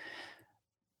 So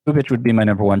Bubic would be my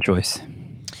number one choice.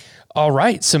 All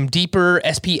right, some deeper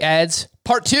SP ads,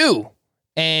 part 2.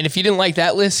 And if you didn't like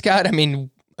that list, Scott, I mean,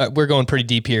 we're going pretty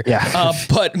deep here. Yeah.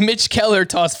 But Mitch Keller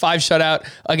tossed 5 shutout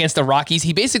against the Rockies.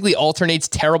 He basically alternates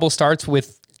terrible starts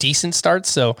with decent starts.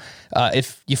 So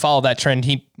if you follow that trend,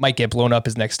 he might get blown up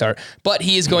his next start. But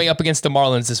he is going up against the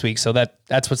Marlins this week. So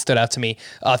that's what stood out to me.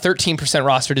 13%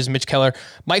 rostered is Mitch Keller.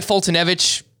 Mike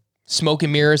Foltynewicz, smoke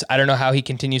and mirrors. I don't know how he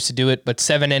continues to do it, but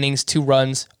 7 innings, 2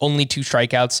 runs, only 2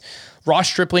 strikeouts. Ross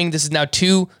Stripling, this is now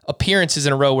 2 appearances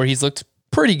in a row where he's looked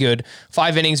pretty good.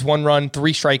 5 innings, 1 run,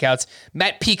 3 strikeouts.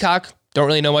 Matt Peacock, don't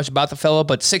really know much about the fellow,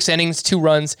 but 6 innings, 2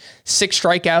 runs, 6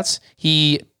 strikeouts.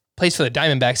 He plays for the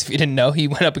Diamondbacks, if you didn't know. He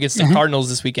went up against the Cardinals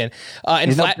this weekend.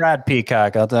 He's not Brad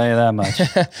Peacock, I'll tell you that much.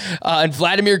 And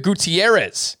Vladimir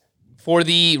Gutierrez for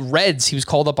the Reds. He was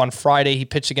called up on Friday. He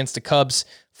pitched against the Cubs.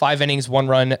 5 innings, 1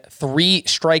 run, 3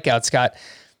 strikeouts, Scott.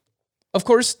 Of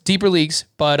course, deeper leagues,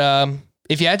 but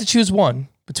if you had to choose one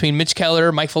between Mitch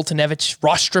Keller, Mike Foltynewicz,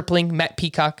 Ross Stripling, Matt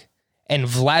Peacock, and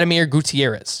Vladimir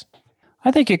Gutierrez,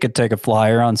 I think you could take a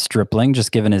flyer on Stripling,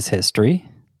 just given his history.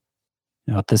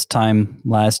 You know, at this time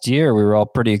last year, we were all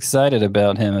pretty excited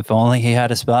about him. If only he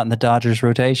had a spot in the Dodgers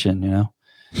rotation, you know?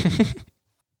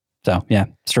 So, yeah,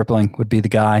 Stripling would be the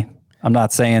guy. I'm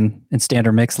not saying in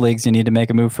standard mixed leagues you need to make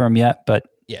a move for him yet, but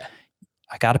yeah,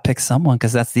 I got to pick someone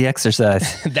because that's the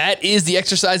exercise. That is the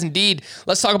exercise indeed.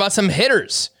 Let's talk about some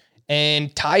hitters.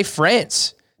 And Ty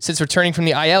France, since returning from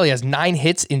the IL, he has 9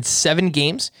 hits in 7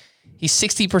 games. He's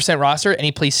 60% roster, and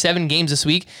he plays 7 games this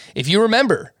week. If you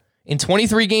remember, in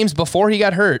 23 games before he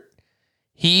got hurt,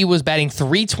 he was batting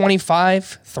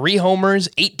 .325, 3 homers,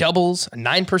 8 doubles, a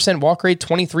 9% walk rate,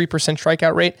 23%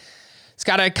 strikeout rate.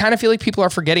 Scott, I kind of feel like people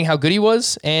are forgetting how good he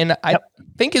was, and I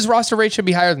think his roster rate should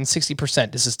be higher than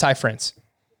 60%. This is Ty France.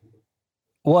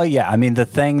 Well, yeah, I mean, the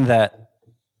thing that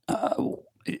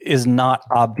is not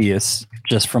obvious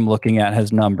just from looking at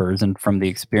his numbers and from the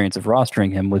experience of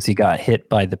rostering him was he got hit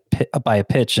by a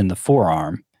pitch in the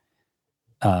forearm.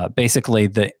 Basically,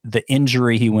 the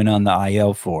injury he went on the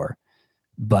IL for,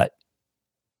 but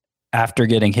after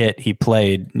getting hit, he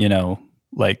played,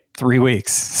 like 3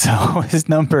 weeks. So his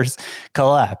numbers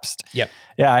collapsed. Yep.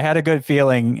 Yeah, I had a good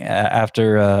feeling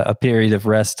after a period of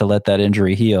rest to let that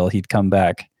injury heal, he'd come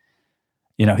back.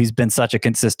 He's been such a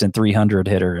consistent 300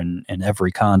 hitter in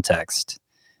every context.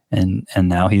 And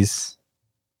now he's,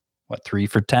 3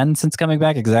 for 10 since coming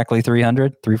back? Exactly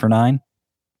 300? 3 for 9?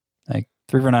 Like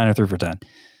 3 for 9 or 3 for 10.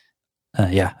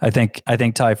 Yeah, I think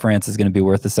Ty France is going to be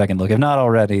worth a second look. If not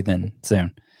already, then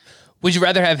soon. Would you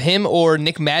rather have him or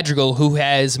Nick Madrigal, who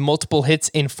has multiple hits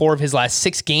in 4 of his last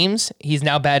 6 games? He's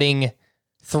now batting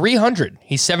 .300.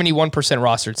 He's 71%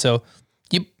 rostered. So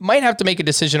you might have to make a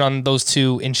decision on those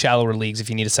two in shallower leagues if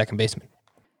you need a second baseman.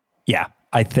 Yeah,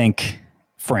 I think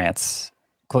France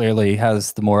clearly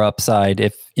has the more upside.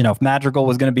 If Madrigal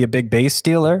was going to be a big base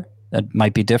stealer, that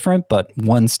might be different, but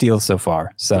 1 steal so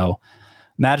far. So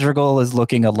Madrigal is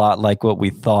looking a lot like what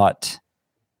we thought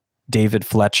David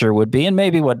Fletcher would be, and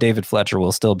maybe what David Fletcher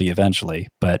will still be eventually,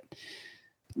 but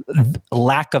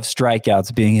lack of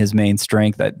strikeouts being his main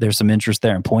strength. There's some interest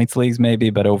there in points leagues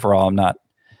maybe, but overall I'm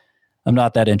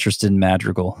not that interested in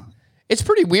Madrigal. It's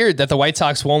pretty weird that the White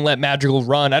Sox won't let Madrigal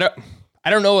run. I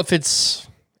don't know if it's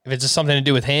just something to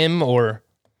do with him or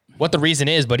what the reason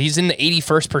is, but he's in the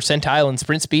 81st percentile in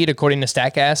sprint speed according to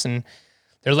StatCast, and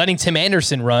they're letting Tim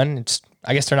Anderson run.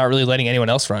 I guess they're not really letting anyone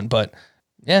else run, but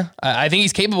yeah, I think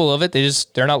he's capable of it.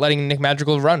 They're not letting Nick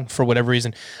Madrigal run for whatever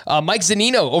reason. Mike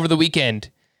Zunino over the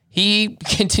weekend, he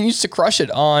continues to crush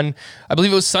it on, I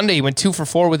believe it was Sunday, he went 2 for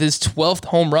 4 with his 12th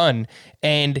home run,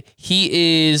 and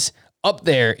he is up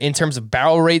there in terms of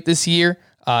barrel rate this year.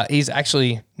 He's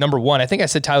actually number 1. I think I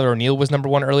said Tyler O'Neill was number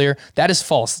 1 earlier. That is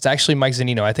false. It's actually Mike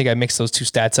Zunino. I think I mixed those 2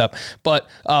 stats up. But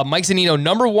Mike Zunino,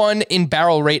 number 1 in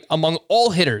barrel rate among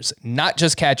all hitters, not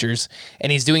just catchers,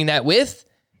 and he's doing that with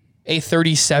a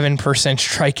 37%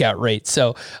 strikeout rate.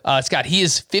 So, Scott, he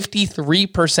is 53%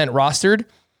 rostered.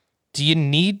 Do you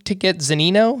need to get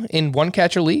Zunino in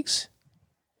 1-catcher leagues?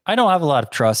 I don't have a lot of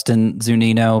trust in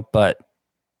Zunino, but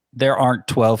there aren't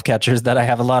 12 catchers that I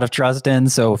have a lot of trust in.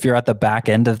 So if you're at the back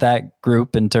end of that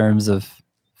group in terms of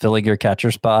filling your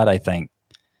catcher spot, I think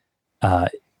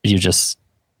you just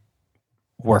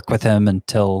work with him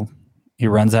until he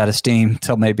runs out of steam,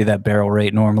 till maybe that barrel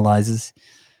rate normalizes.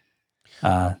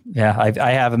 I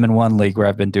have him in 1 league where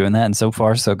I've been doing that, and so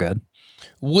far, so good.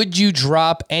 would you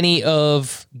drop any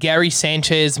of Gary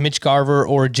Sanchez, Mitch Garver,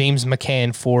 or James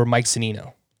McCann for Mike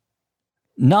Zunino?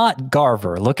 Not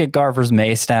Garver. Look at Garver's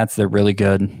May stats. They're really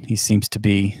good. He seems to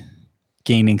be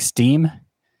gaining steam.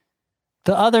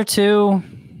 The other two,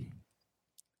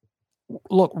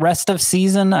 look, rest of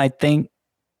season, I think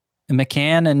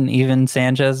McCann and even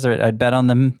Sanchez, I'd bet on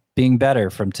them being better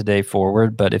from today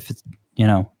forward. But if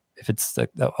it's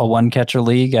a one catcher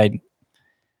league, I'd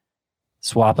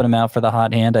swapping them out for the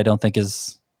hot hand. I don't think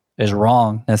is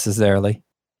wrong necessarily.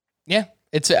 Yeah.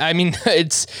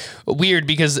 It's weird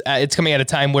because it's coming at a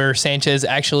time where Sanchez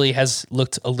actually has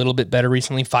looked a little bit better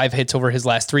recently. 5 hits over his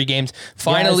last 3 games.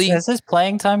 Finally, has his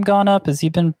playing time gone up? Is he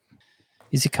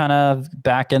kind of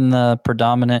back in the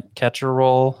predominant catcher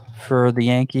role for the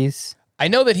Yankees? I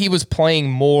know that he was playing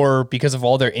more because of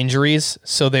all their injuries,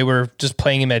 so they were just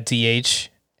playing him at DH,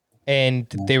 and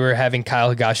they were having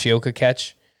Kyle Higashioka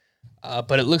catch.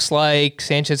 But it looks like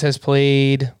Sanchez has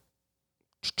played.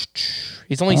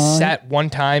 He's only sat one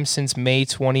time since May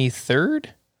 23rd.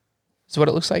 Is what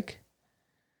it looks like.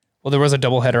 Well, there was a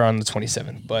doubleheader on the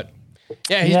 27th, but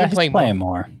yeah, he's been playing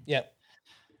more. Yeah,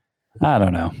 I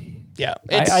don't know. Yeah,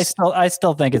 I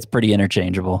still think it's pretty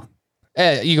interchangeable.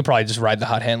 You could probably just ride the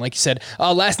hot hand, like you said.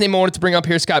 Last name I wanted to bring up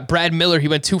here, Scott, Brad Miller. He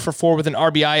went 2 for 4 with an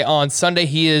RBI on Sunday.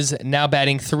 He is now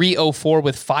batting .304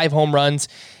 with 5 home runs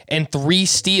and 3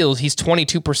 steals. He's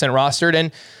 22% rostered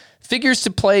and figures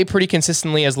to play pretty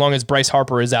consistently as long as Bryce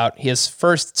Harper is out. He has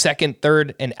first, second,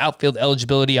 third, and outfield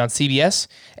eligibility on CBS,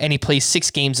 and he plays 6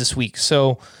 games this week.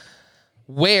 So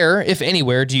where, if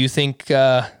anywhere, do you think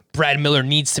Brad Miller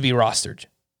needs to be rostered?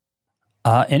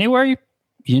 Anywhere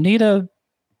you need a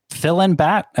fill-in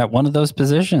bat at one of those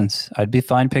positions. I'd be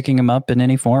fine picking him up in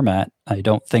any format. I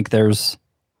don't think there's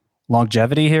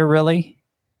longevity here, really.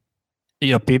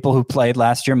 People who played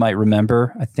last year might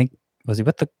remember, I think, was he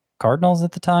with the Cardinals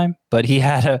at the time? But he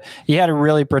had a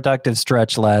really productive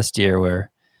stretch last year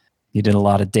where he did a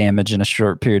lot of damage in a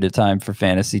short period of time for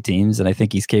fantasy teams, and I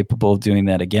think he's capable of doing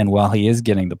that again while he is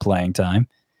getting the playing time.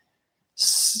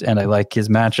 And I like his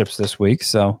matchups this week,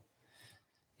 so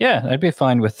yeah, I'd be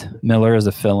fine with Miller as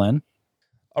a fill-in.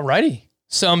 Alrighty.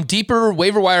 Some deeper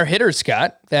waiver wire hitters,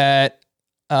 Scott, that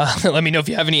let me know if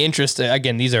you have any interest.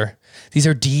 Again, these are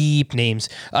deep names.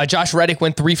 Josh Reddick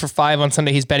went 3 for 5 on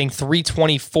Sunday. He's batting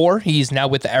 .324. He's now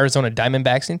with the Arizona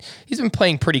Diamondbacks, and he's been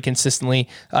playing pretty consistently.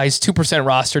 He's 2%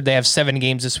 rostered. They have 7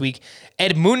 games this week.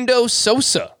 Edmundo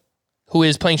Sosa, who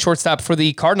is playing shortstop for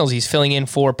the Cardinals. He's filling in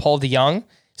for Paul DeJong.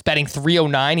 He's batting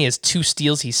 .309. He has 2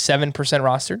 steals. He's 7%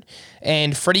 rostered.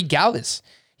 And Freddie Galvis,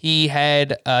 he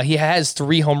has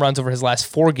 3 home runs over his last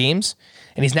 4 games,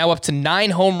 and he's now up to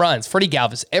 9 home runs. Freddie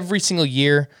Galvis, every single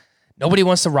year. Nobody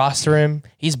wants to roster him.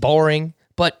 He's boring,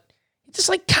 but he just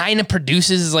kind of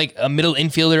produces like a middle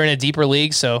infielder in a deeper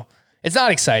league. So it's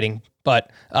not exciting,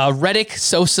 but Reddick,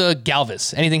 Sosa,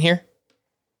 Galvis, anything here?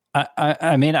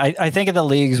 I think of the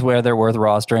leagues where they're worth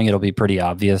rostering, it'll be pretty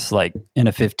obvious. Like in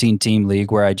a 15-team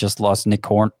league where I just lost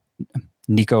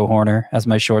Nico Horner as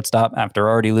my shortstop after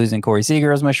already losing Corey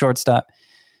Seager as my shortstop.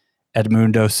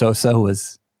 Edmundo Sosa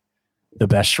was the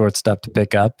best shortstop to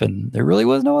pick up, and there really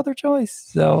was no other choice.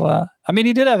 So,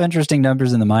 he did have interesting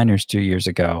numbers in the minors 2 years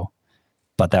ago,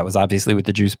 but that was obviously with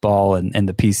the juice ball and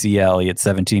the PCL. He had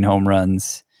 17 home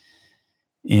runs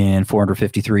in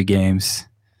 453 games.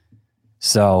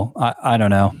 So I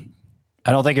don't know.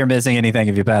 I don't think you're missing anything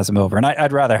if you pass him over. And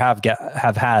I'd rather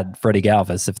have had Freddie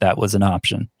Galvis if that was an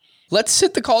option. Let's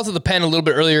hit the call to the pen a little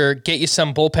bit earlier, get you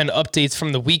some bullpen updates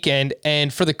from the weekend.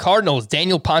 And for the Cardinals,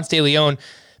 Daniel Ponce de Leon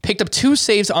picked up 2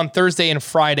 saves on Thursday and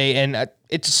Friday, and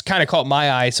it just kind of caught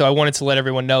my eye. So I wanted to let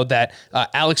everyone know that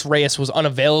Alex Reyes was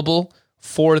unavailable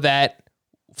for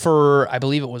I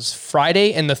believe it was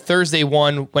Friday, and the Thursday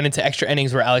one went into extra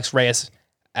innings where Alex Reyes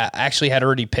actually had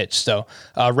already pitched. So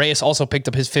Reyes also picked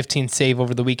up his 15th save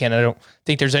over the weekend. I don't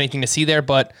think there's anything to see there,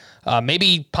 but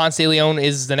maybe Ponce de Leon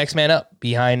is the next man up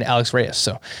behind Alex Reyes.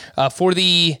 So for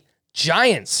the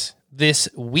Giants this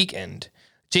weekend,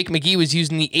 Jake McGee was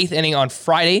used in the 8th inning on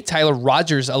Friday. Tyler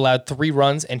Rogers allowed 3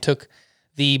 runs and took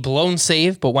the blown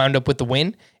save, but wound up with the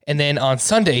win. And then on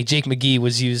Sunday, Jake McGee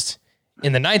was used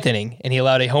in the 9th inning, and he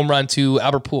allowed a home run to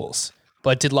Albert Pujols,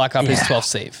 but did lock up his 12th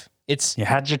save. You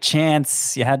had your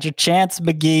chance.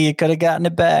 McGee. You could have gotten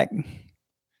it back.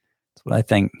 That's what I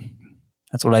think.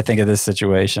 That's what I think of this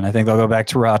situation. I think they'll go back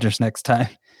to Rogers next time.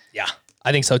 Yeah,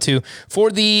 I think so too. For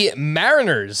the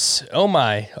Mariners, oh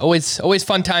my, always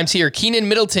fun times here. Keenan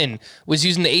Middleton was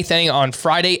used in the 8th inning on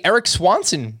Friday. Eric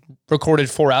Swanson recorded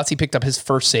 4 outs. He picked up his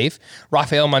first save.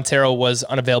 Rafael Montero was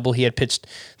unavailable. He had pitched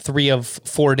 3 of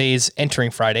 4 days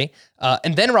entering Friday.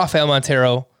 And then Rafael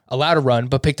Montero allowed a run,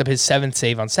 but picked up his 7th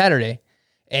save on Saturday.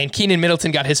 And Keenan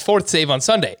Middleton got his 4th save on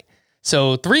Sunday.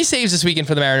 So 3 saves this weekend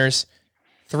for the Mariners.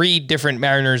 3 different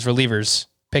Mariners relievers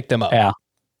picked them up. Yeah.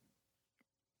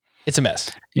 It's a mess.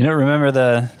 You know, remember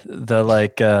the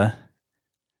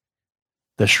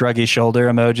shruggy shoulder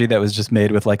emoji that was just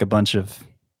made with like a bunch of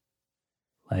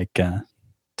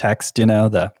text,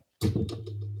 that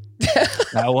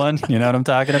one, you know what I'm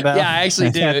talking about? Yeah, I actually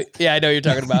do. Yeah, I know what you're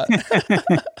talking about.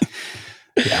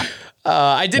 Yeah.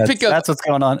 I did pick up. That's what's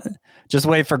going on. Just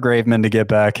wait for Graveman to get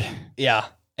back. Yeah.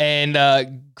 And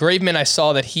Graveman, I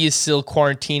saw that he is still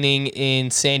quarantining in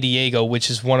San Diego, which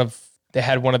is they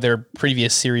had one of their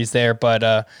previous series there,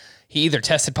 but he either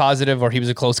tested positive or he was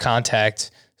a close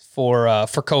contact for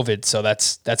COVID. So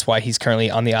that's why he's currently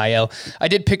on the IL. I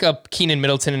did pick up Keenan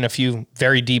Middleton in a few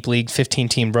very deep league,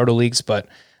 15-team roto leagues, but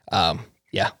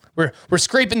yeah, we're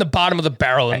scraping the bottom of the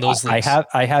barrel in those leagues.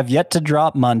 I have yet to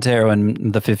drop Montero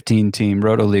in the 15-team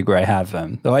roto league where I have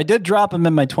him, though I did drop him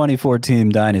in my 24-team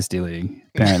dynasty league,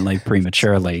 apparently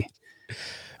prematurely.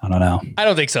 I don't know. I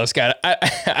don't think so, Scott.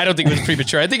 I don't think it was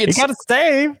premature. I think it's you got to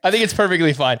save. I think it's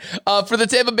perfectly fine. For the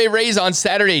Tampa Bay Rays on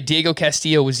Saturday, Diego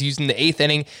Castillo was used in the 8th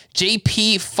inning.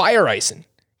 JP Fireisen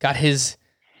got his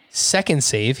 2nd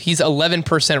save. He's 11%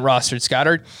 rostered. Scott,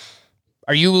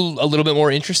 are you a little bit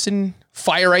more interested in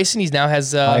Fireisen? He now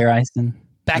has Fireisen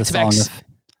back-to-back.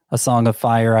 A song of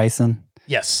Fireisen.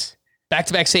 Yes,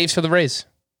 back-to-back saves for the Rays.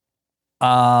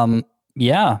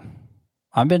 Yeah.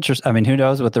 I'm interested. I mean, who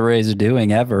knows what the Rays are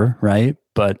doing ever, right?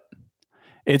 But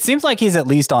it seems like he's at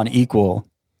least on equal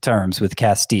terms with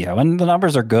Castillo. And the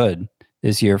numbers are good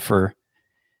this year for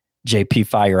JP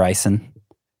Fireisen,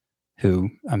 who,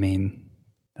 I mean,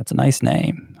 that's a nice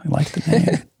name. I like the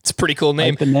name. It's a pretty cool name. I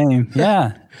like the name.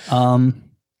 Yeah.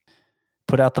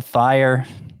 Put out the fire.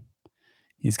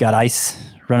 He's got ice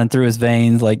running through his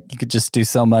veins. Like, you could just do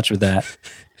so much with that.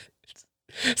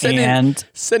 Send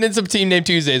in some Team Name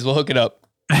Tuesdays. We'll hook it up.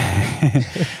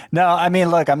 No, I mean,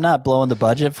 look, I'm not blowing the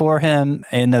budget for him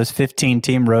in those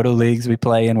 15-team roto leagues we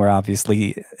play in, where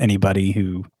obviously anybody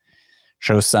who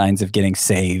shows signs of getting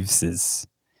saves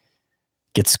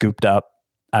gets scooped up.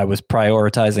 I was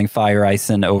prioritizing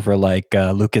Fireisen over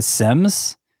Lucas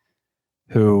Sims,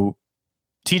 who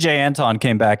TJ Anton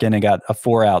came back in and got a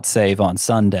 4-out save on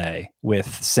Sunday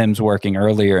with Sims working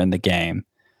earlier in the game.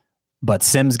 But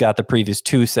Sims got the previous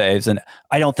 2 saves, and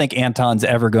I don't think Anton's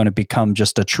ever going to become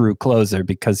just a true closer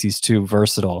because he's too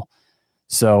versatile.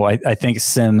 So I think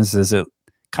Sims is I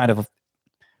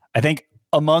think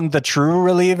among the true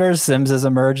relievers, Sims has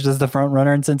emerged as the front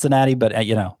runner in Cincinnati, but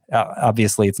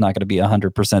obviously it's not going to be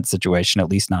 100% situation, at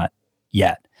least not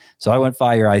yet. So I went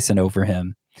Fireisen over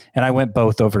him, and I went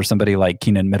both over somebody like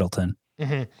Keenan Middleton.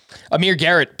 Mm-hmm. Amir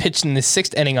Garrett pitched in the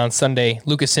 6th inning on Sunday.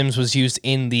 Lucas Sims was used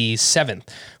in the 7th.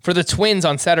 For the Twins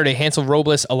on Saturday, Hansel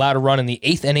Robles allowed a run in the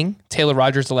 8th inning. Taylor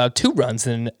Rogers allowed 2 runs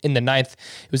in the 9th.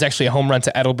 It was actually a home run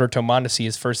to Adalberto Mondesi,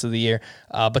 his first of the year.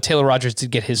 But Taylor Rogers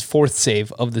did get his 4th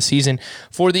save of the season.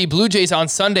 For the Blue Jays on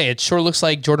Sunday, it sure looks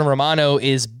like Jordan Romano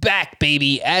is back,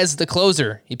 baby, as the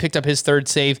closer. He picked up his 3rd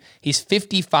save. He's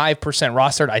 55%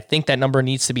 rostered. I think that number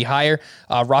needs to be higher.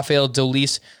 Rafael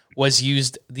Dolis was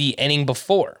used the inning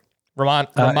before.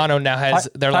 Romano now has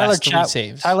their last 3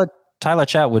 saves. Tyler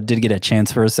Chatwood did get a chance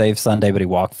for a save Sunday, but he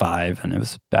walked 5, and it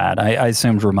was bad. I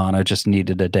assumed Romano just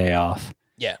needed a day off.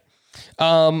 Yeah.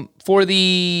 For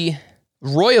the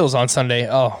Royals on Sunday,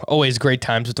 always great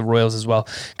times with the Royals as well.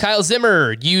 Kyle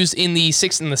Zimmer used in the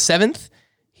 6th and the 7th.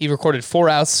 He recorded 4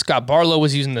 outs. Scott Barlow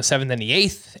was used in the 7th and the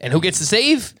 8th. And who gets the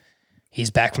save? He's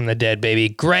back from the dead, baby.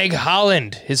 Greg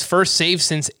Holland, his first save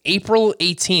since April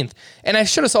 18th. And I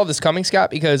should have saw this coming, Scott,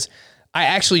 because I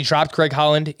actually dropped Greg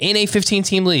Holland in a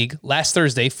 15-team league last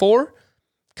Thursday for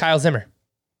Kyle Zimmer.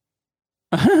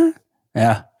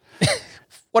 Yeah.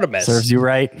 What a mess. Serves you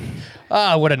right.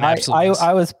 What an absolute mess.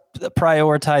 I was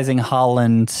prioritizing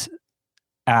Holland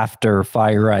after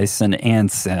Fireisen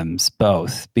and Sims,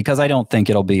 both, because I don't think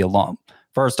it'll be a long.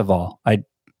 First of all, I'm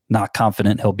not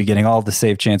confident he'll be getting all the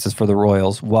save chances for the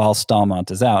Royals while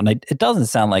Stallmont is out. And it doesn't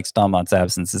sound like Stallmont's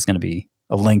absence is going to be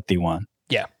a lengthy one.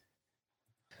 Yeah.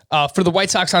 For the White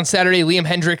Sox on Saturday, Liam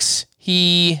Hendricks,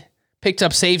 he picked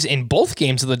up saves in both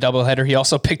games of the doubleheader. He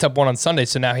also picked up one on Sunday,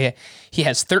 so now he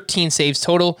has 13 saves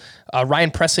total.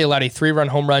 Ryan Presley allowed a 3-run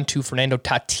home run to Fernando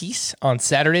Tatis on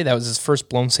Saturday. That was his first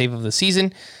blown save of the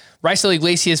season. Raisel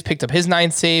Iglesias picked up his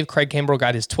 9th save. Craig Kimbrell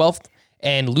got his 12th.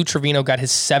 And Lou Trevino got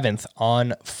his 7th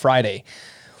on Friday.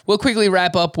 We'll quickly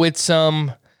wrap up with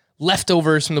some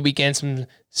leftovers from the weekend, some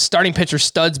starting pitcher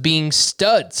studs being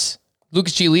studs.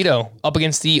 Lucas Giolito up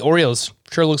against the Orioles.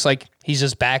 Sure looks like he's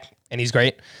just back, and he's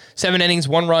great. 7 innings,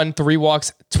 1 run, 3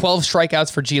 walks, 12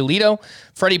 strikeouts for Giolito.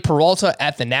 Freddie Peralta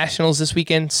at the Nationals this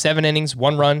weekend, 7 innings,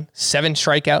 1 run, 7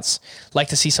 strikeouts. Like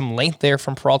to see some length there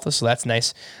from Peralta, so that's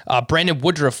nice. Brandon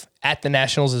Woodruff at the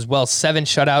Nationals as well, 7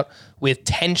 shutout with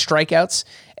 10 strikeouts.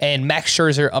 And Max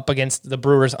Scherzer up against the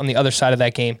Brewers on the other side of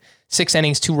that game, 6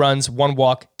 innings, 2 runs, 1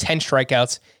 walk, 10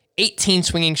 strikeouts, 18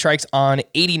 swinging strikes on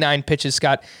 89 pitches.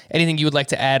 Scott, anything you would like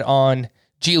to add on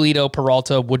Giolito,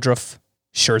 Peralta, Woodruff,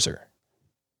 Scherzer?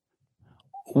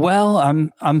 Well,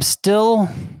 I'm still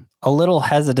a little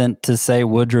hesitant to say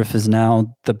Woodruff is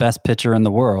now the best pitcher in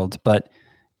the world, but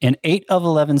in 8 of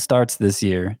 11 starts this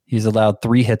year, he's allowed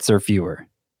 3 hits or fewer.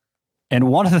 And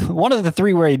one of the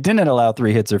 3 where he didn't allow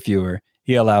 3 hits or fewer,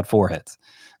 he allowed 4 hits.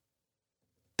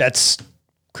 That's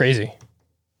crazy.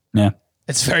 Yeah.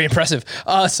 It's very impressive.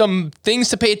 Some things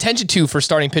to pay attention to for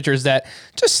starting pitchers that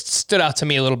just stood out to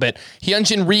me a little bit.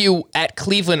 Hyunjin Ryu at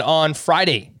Cleveland on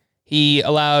Friday. He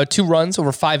allowed 2 runs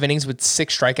over 5 innings with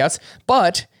 6 strikeouts,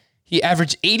 but he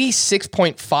averaged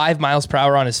 86.5 miles per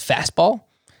hour on his fastball.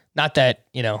 Not that,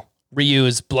 Ryu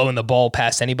is blowing the ball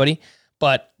past anybody,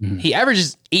 but he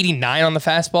averages 89 on the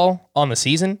fastball on the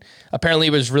season. Apparently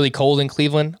it was really cold in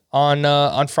Cleveland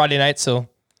on Friday night, so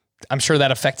I'm sure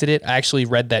that affected it. I actually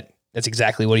read that that's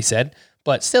exactly what he said.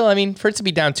 But still, for it to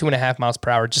be down 2.5 miles per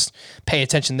hour, just pay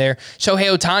attention there.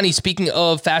 Shohei Ohtani, speaking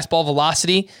of fastball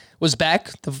velocity, was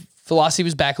back. The velocity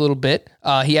was back a little bit.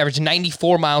 He averaged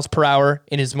 94 miles per hour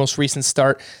in his most recent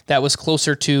start. That was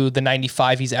closer to the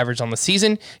 95 he's averaged on the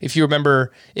season. If you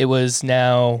remember, it was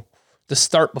now the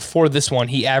start before this one.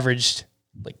 He averaged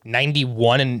like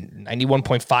 91 and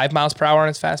 91.5 miles per hour on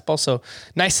his fastball. So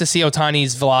nice to see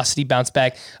Ohtani's velocity bounce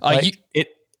back.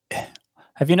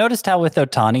 Have you noticed how with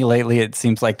Ohtani lately, it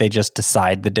seems like they just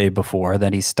decide the day before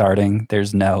that he's starting?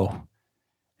 It's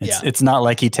not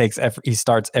like he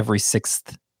starts every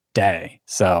 6th day.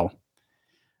 So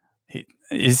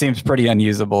he seems pretty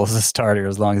unusable as a starter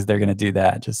as long as they're going to do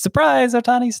that. Just surprise,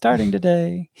 Ohtani's starting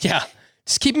today. Yeah.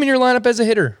 Just keep him in your lineup as a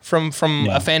hitter from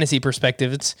a fantasy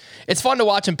perspective. It's fun to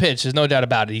watch him pitch. There's no doubt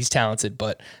about it. He's talented,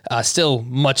 but still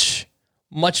much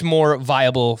more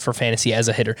viable for fantasy as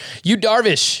a hitter. Yu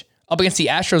Darvish up against the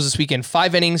Astros this weekend,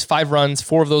 5 innings, 5 runs,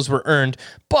 4 of those were earned.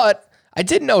 But I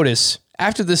did notice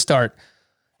after this start,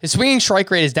 his swinging strike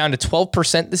rate is down to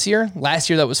 12% this year. Last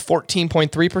year, that was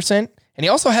 14.3%. And he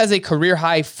also has a career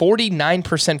high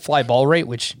 49% fly ball rate,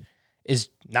 which is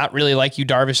not really like Yu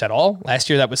Darvish at all. Last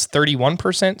year, that was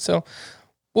 31%. So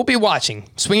we'll be watching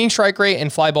swinging strike rate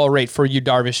and fly ball rate for Yu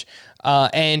Darvish.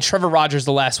 And Trevor Rogers,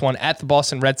 the last one at the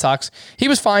Boston Red Sox. He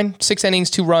was fine. 6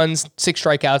 innings, 2 runs, 6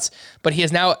 strikeouts, but he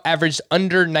has now averaged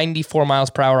under 94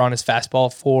 miles per hour on his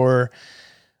fastball for,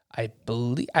 I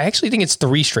actually think it's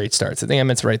 3 straight starts. I think I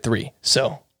meant to write 3.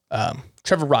 So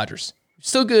Trevor Rogers,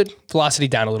 still good. Velocity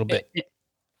down a little bit.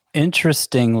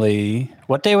 Interestingly,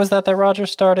 what day was that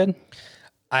Rogers started?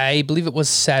 I believe it was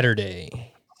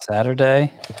Saturday.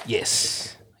 Saturday?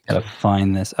 Yes. I gotta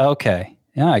find this. Okay.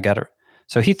 Yeah, I got it.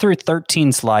 So he threw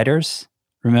 13 sliders.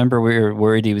 Remember, we were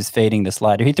worried he was fading the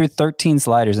slider. He threw 13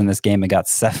 sliders in this game and got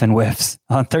 7 whiffs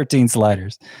on 13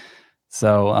 sliders.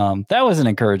 So that was an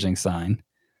encouraging sign.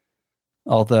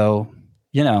 Although,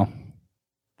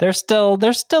 there's still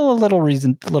a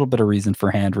little bit of reason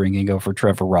for hand wringing over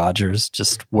Trevor Rogers.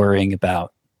 Just worrying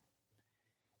about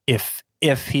if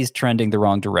he's trending the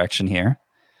wrong direction here.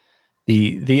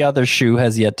 The other shoe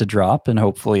has yet to drop, and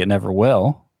hopefully it never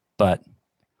will. But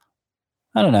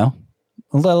I don't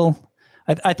know.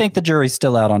 I think the jury's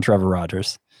still out on Trevor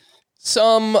Rogers.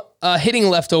 Some hitting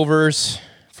leftovers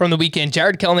from the weekend.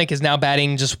 Jared Kelenic is now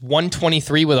batting just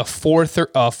 123 with a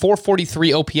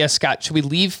 443 OPS. Scott, should we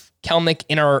leave Kelenic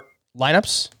in our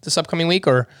lineups this upcoming week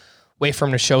or wait for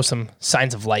him to show some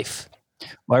signs of life?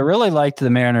 Well, I really liked the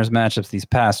Mariners matchups these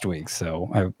past weeks,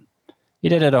 so he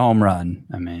did hit a home run.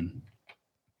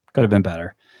 Could have been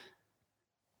better.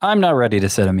 I'm not ready to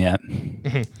sit him yet.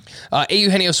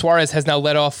 Eugenio Suarez has now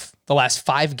led off the last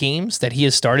 5 games that he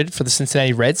has started for the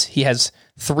Cincinnati Reds. He has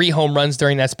 3 home runs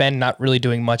during that span, not really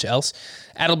doing much else.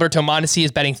 Adalberto Mondesi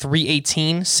is batting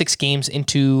 .318, 6 games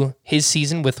into his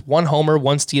season with 1 homer,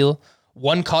 1 steal,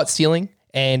 1 caught stealing,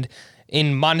 and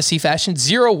in Mondesi fashion,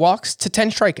 0 walks to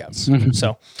 10 strikeouts.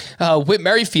 So Whit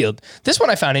Merrifield, this one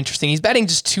I found interesting. He's batting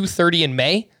just .230 in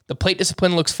May. The plate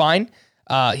discipline looks fine.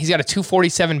 He's got a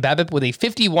 .247 BABIP with a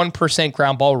 51%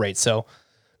 ground ball rate. So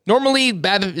normally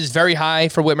BABIP is very high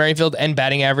for Whit Merrifield and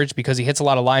batting average because he hits a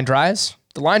lot of line drives.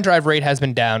 The line drive rate has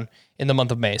been down in the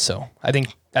month of May, so I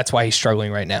think that's why he's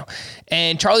struggling right now.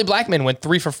 And Charlie Blackmon went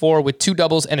 3 for 4 with 2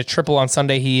 doubles and a triple on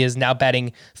Sunday. He is now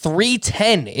batting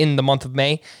 .310 in the month of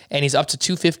May, and he's up to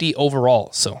 .250 overall.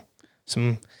 So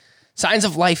some signs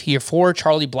of life here for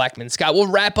Charlie Blackmon. Scott,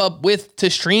 we'll wrap up with to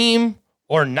stream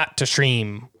or not to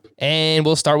stream. And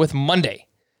we'll start with Monday.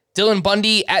 Dylan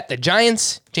Bundy at the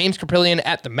Giants, James Kaprielian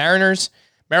at the Mariners,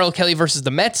 Merrill Kelly versus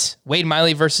the Mets, Wade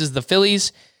Miley versus the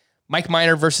Phillies, Mike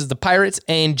Minor versus the Pirates,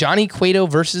 and Johnny Cueto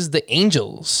versus the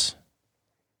Angels.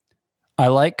 I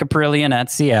like Kaprielian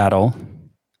at Seattle.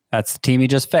 That's the team he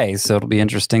just faced, so it'll be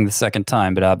interesting the second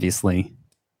time, but obviously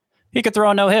he could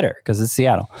throw a no-hitter because it's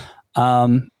Seattle.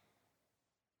 Minor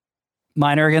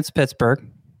against Pittsburgh.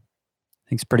 I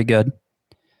think it's pretty good.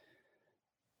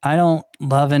 I don't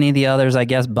love any of the others. I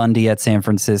guess Bundy at San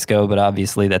Francisco, but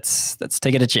obviously that's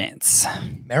taking a chance.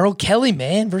 Merrill Kelly,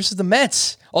 man, versus the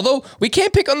Mets. Although we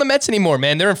can't pick on the Mets anymore,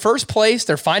 man. They're in first place.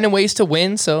 They're finding ways to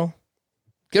win, so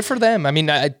good for them. I mean,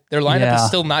 their lineup is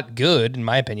still not good, in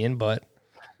my opinion, but...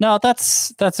 No,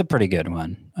 that's a pretty good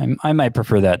one. I might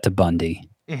prefer that to Bundy.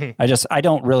 Mm-hmm. I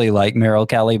don't really like Merrill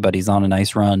Kelly, but he's on a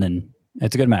nice run, and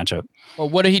it's a good matchup. Well,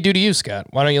 what did he do to you, Scott?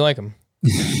 Why don't you like him?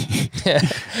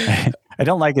 I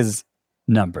don't like his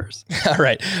numbers. All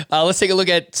right. Let's take a look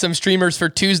at some streamers for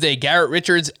Tuesday. Garrett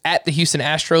Richards at the Houston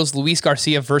Astros, Luis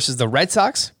Garcia versus the Red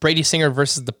Sox, Brady Singer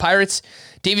versus the Pirates,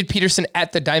 David Peterson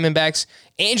at the Diamondbacks,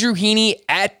 Andrew Heaney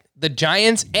at the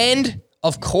Giants, and,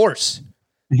 of course,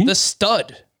 the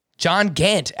stud, John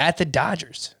Gant at the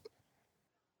Dodgers.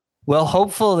 Well,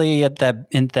 hopefully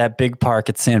in that big park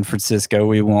at San Francisco,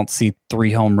 we won't see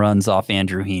 3 home runs off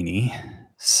Andrew Heaney.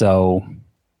 So...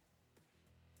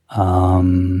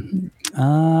 I'll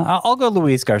go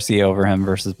Luis Garcia over him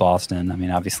versus Boston. I mean,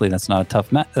 obviously that's not a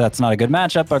good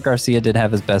matchup, but Garcia did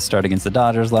have his best start against the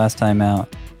Dodgers last time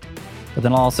out. But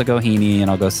then I'll also go Heaney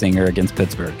and I'll go Singer against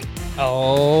Pittsburgh.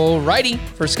 All righty.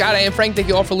 For Scott, I am Frank. Thank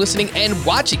you all for listening and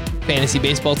watching Fantasy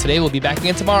Baseball today. We'll be back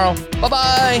again tomorrow.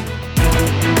 Bye-bye.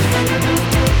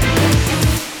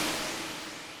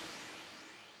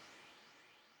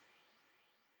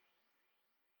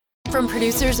 From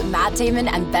producers Matt Damon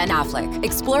and Ben Affleck,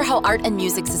 explore how art and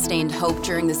music sustained hope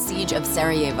during the siege of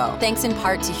Sarajevo, thanks in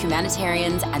part to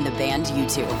humanitarians and the band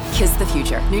U2. Kiss the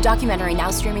Future. New documentary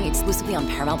now streaming exclusively on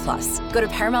Paramount+. Go to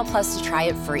Paramount+ to try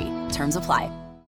it free. Terms apply.